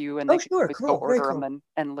get a view and they Oh, can sure. always go Cool. Very order them cool.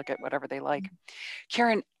 and look at whatever they like.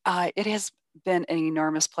 Caren, it has been an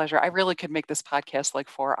enormous pleasure. I really could make this podcast like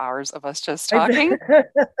 4 hours of us just I talking.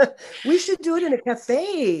 we should do it in a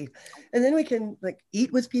cafe, and then we can like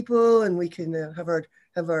eat with people, and we can have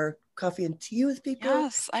our coffee and tea with people.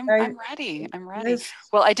 Yes, I I'm ready. I'm ready. yes,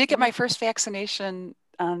 Well, I did get yeah. my first vaccination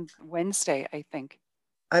on Wednesday, I think.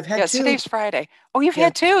 I've had Yes, two. today's Friday. Oh, you've Yeah,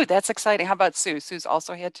 had two. That's exciting. How about Sue? Sue's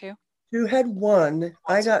also had two? two had one.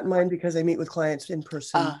 I One's got mine because I meet with clients in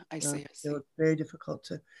person. I see, I So see. it's very difficult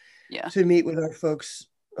Yeah. to meet with our folks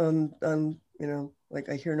on like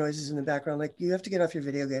I hear noises in the background, like you have to get off your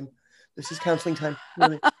video game. This is counseling time.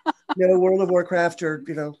 Really. No World of Warcraft or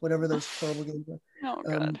whatever those horrible games Oh,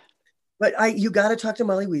 are. good. But you got to talk to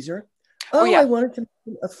Molly Weiser. Oh, Oh, I yeah. wanted to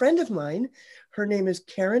a friend of mine. Her name is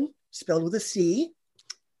Caren, spelled with a C.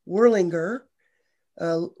 Werlinger.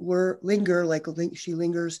 Werlinger, like she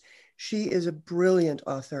lingers. She is a brilliant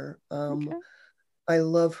author. Okay. I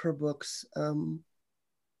love her books,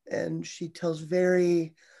 and she tells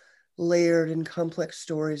very layered and complex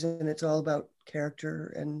stories, and it's all about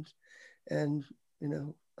character and you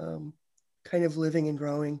know kind of living and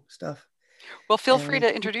growing stuff. Well, feel free And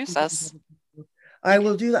to introduce us. You I can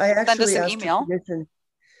will do that. I send us actually an asked her email. permission.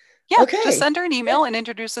 Yeah, just Okay. send her an Yeah. email and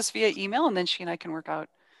introduce us via email, and then she and I can work out,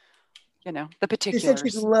 the She said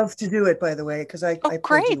she'd particulars. love to do it, by the way, because Oh, I do want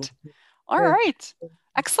great. to. All Yeah. right. Yeah.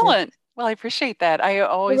 Excellent. Well, I appreciate that. I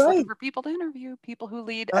All always looking right. for people to interview, people who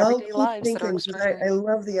lead I'll everyday keep lives that are thinking because I extraordinary.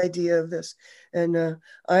 love the idea of this. And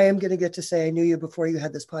I am going to get to say I knew you before you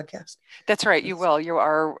had this podcast. That's right. You That's, will. You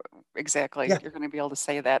are exactly. yeah. You're going to be able to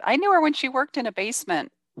say that. I knew her when she worked in a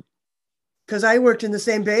basement. Because I worked in the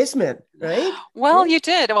same basement, right? Well, Yeah. you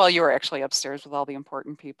did. Well, you were actually upstairs with all the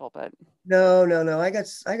important people, but No, no, no. I got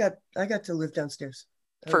to live downstairs.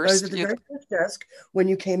 I was first, at the very first desk when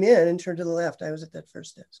you came in and turned to the left. I was at that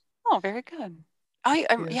first desk. oh, very good.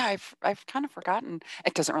 Yeah. Yeah, I've kind of forgotten.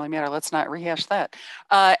 It doesn't really matter. Let's not rehash that.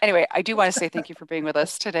 Anyway, I do want to say thank you for being with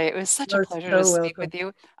us today. It was such a You're pleasure to so speak welcome. with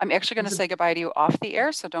you. I'm actually It going to was a, say goodbye to you off the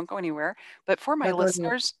air, so don't go anywhere. But for my not going to,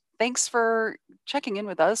 listeners, thanks for checking in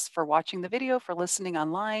with us, for watching the video, for listening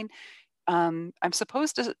online. I'm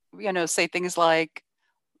supposed to, say things like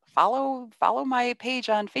follow my page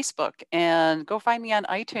on Facebook and go find me on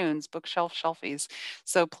iTunes, Bookshelf Shelfies.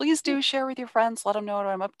 So please do share with your friends, let them know what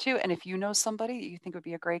I'm up to. And if you know somebody that you think would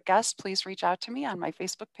be a great guest, please reach out to me on my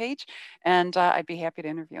Facebook page and I'd be happy to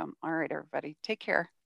interview them. All right, everybody, take care.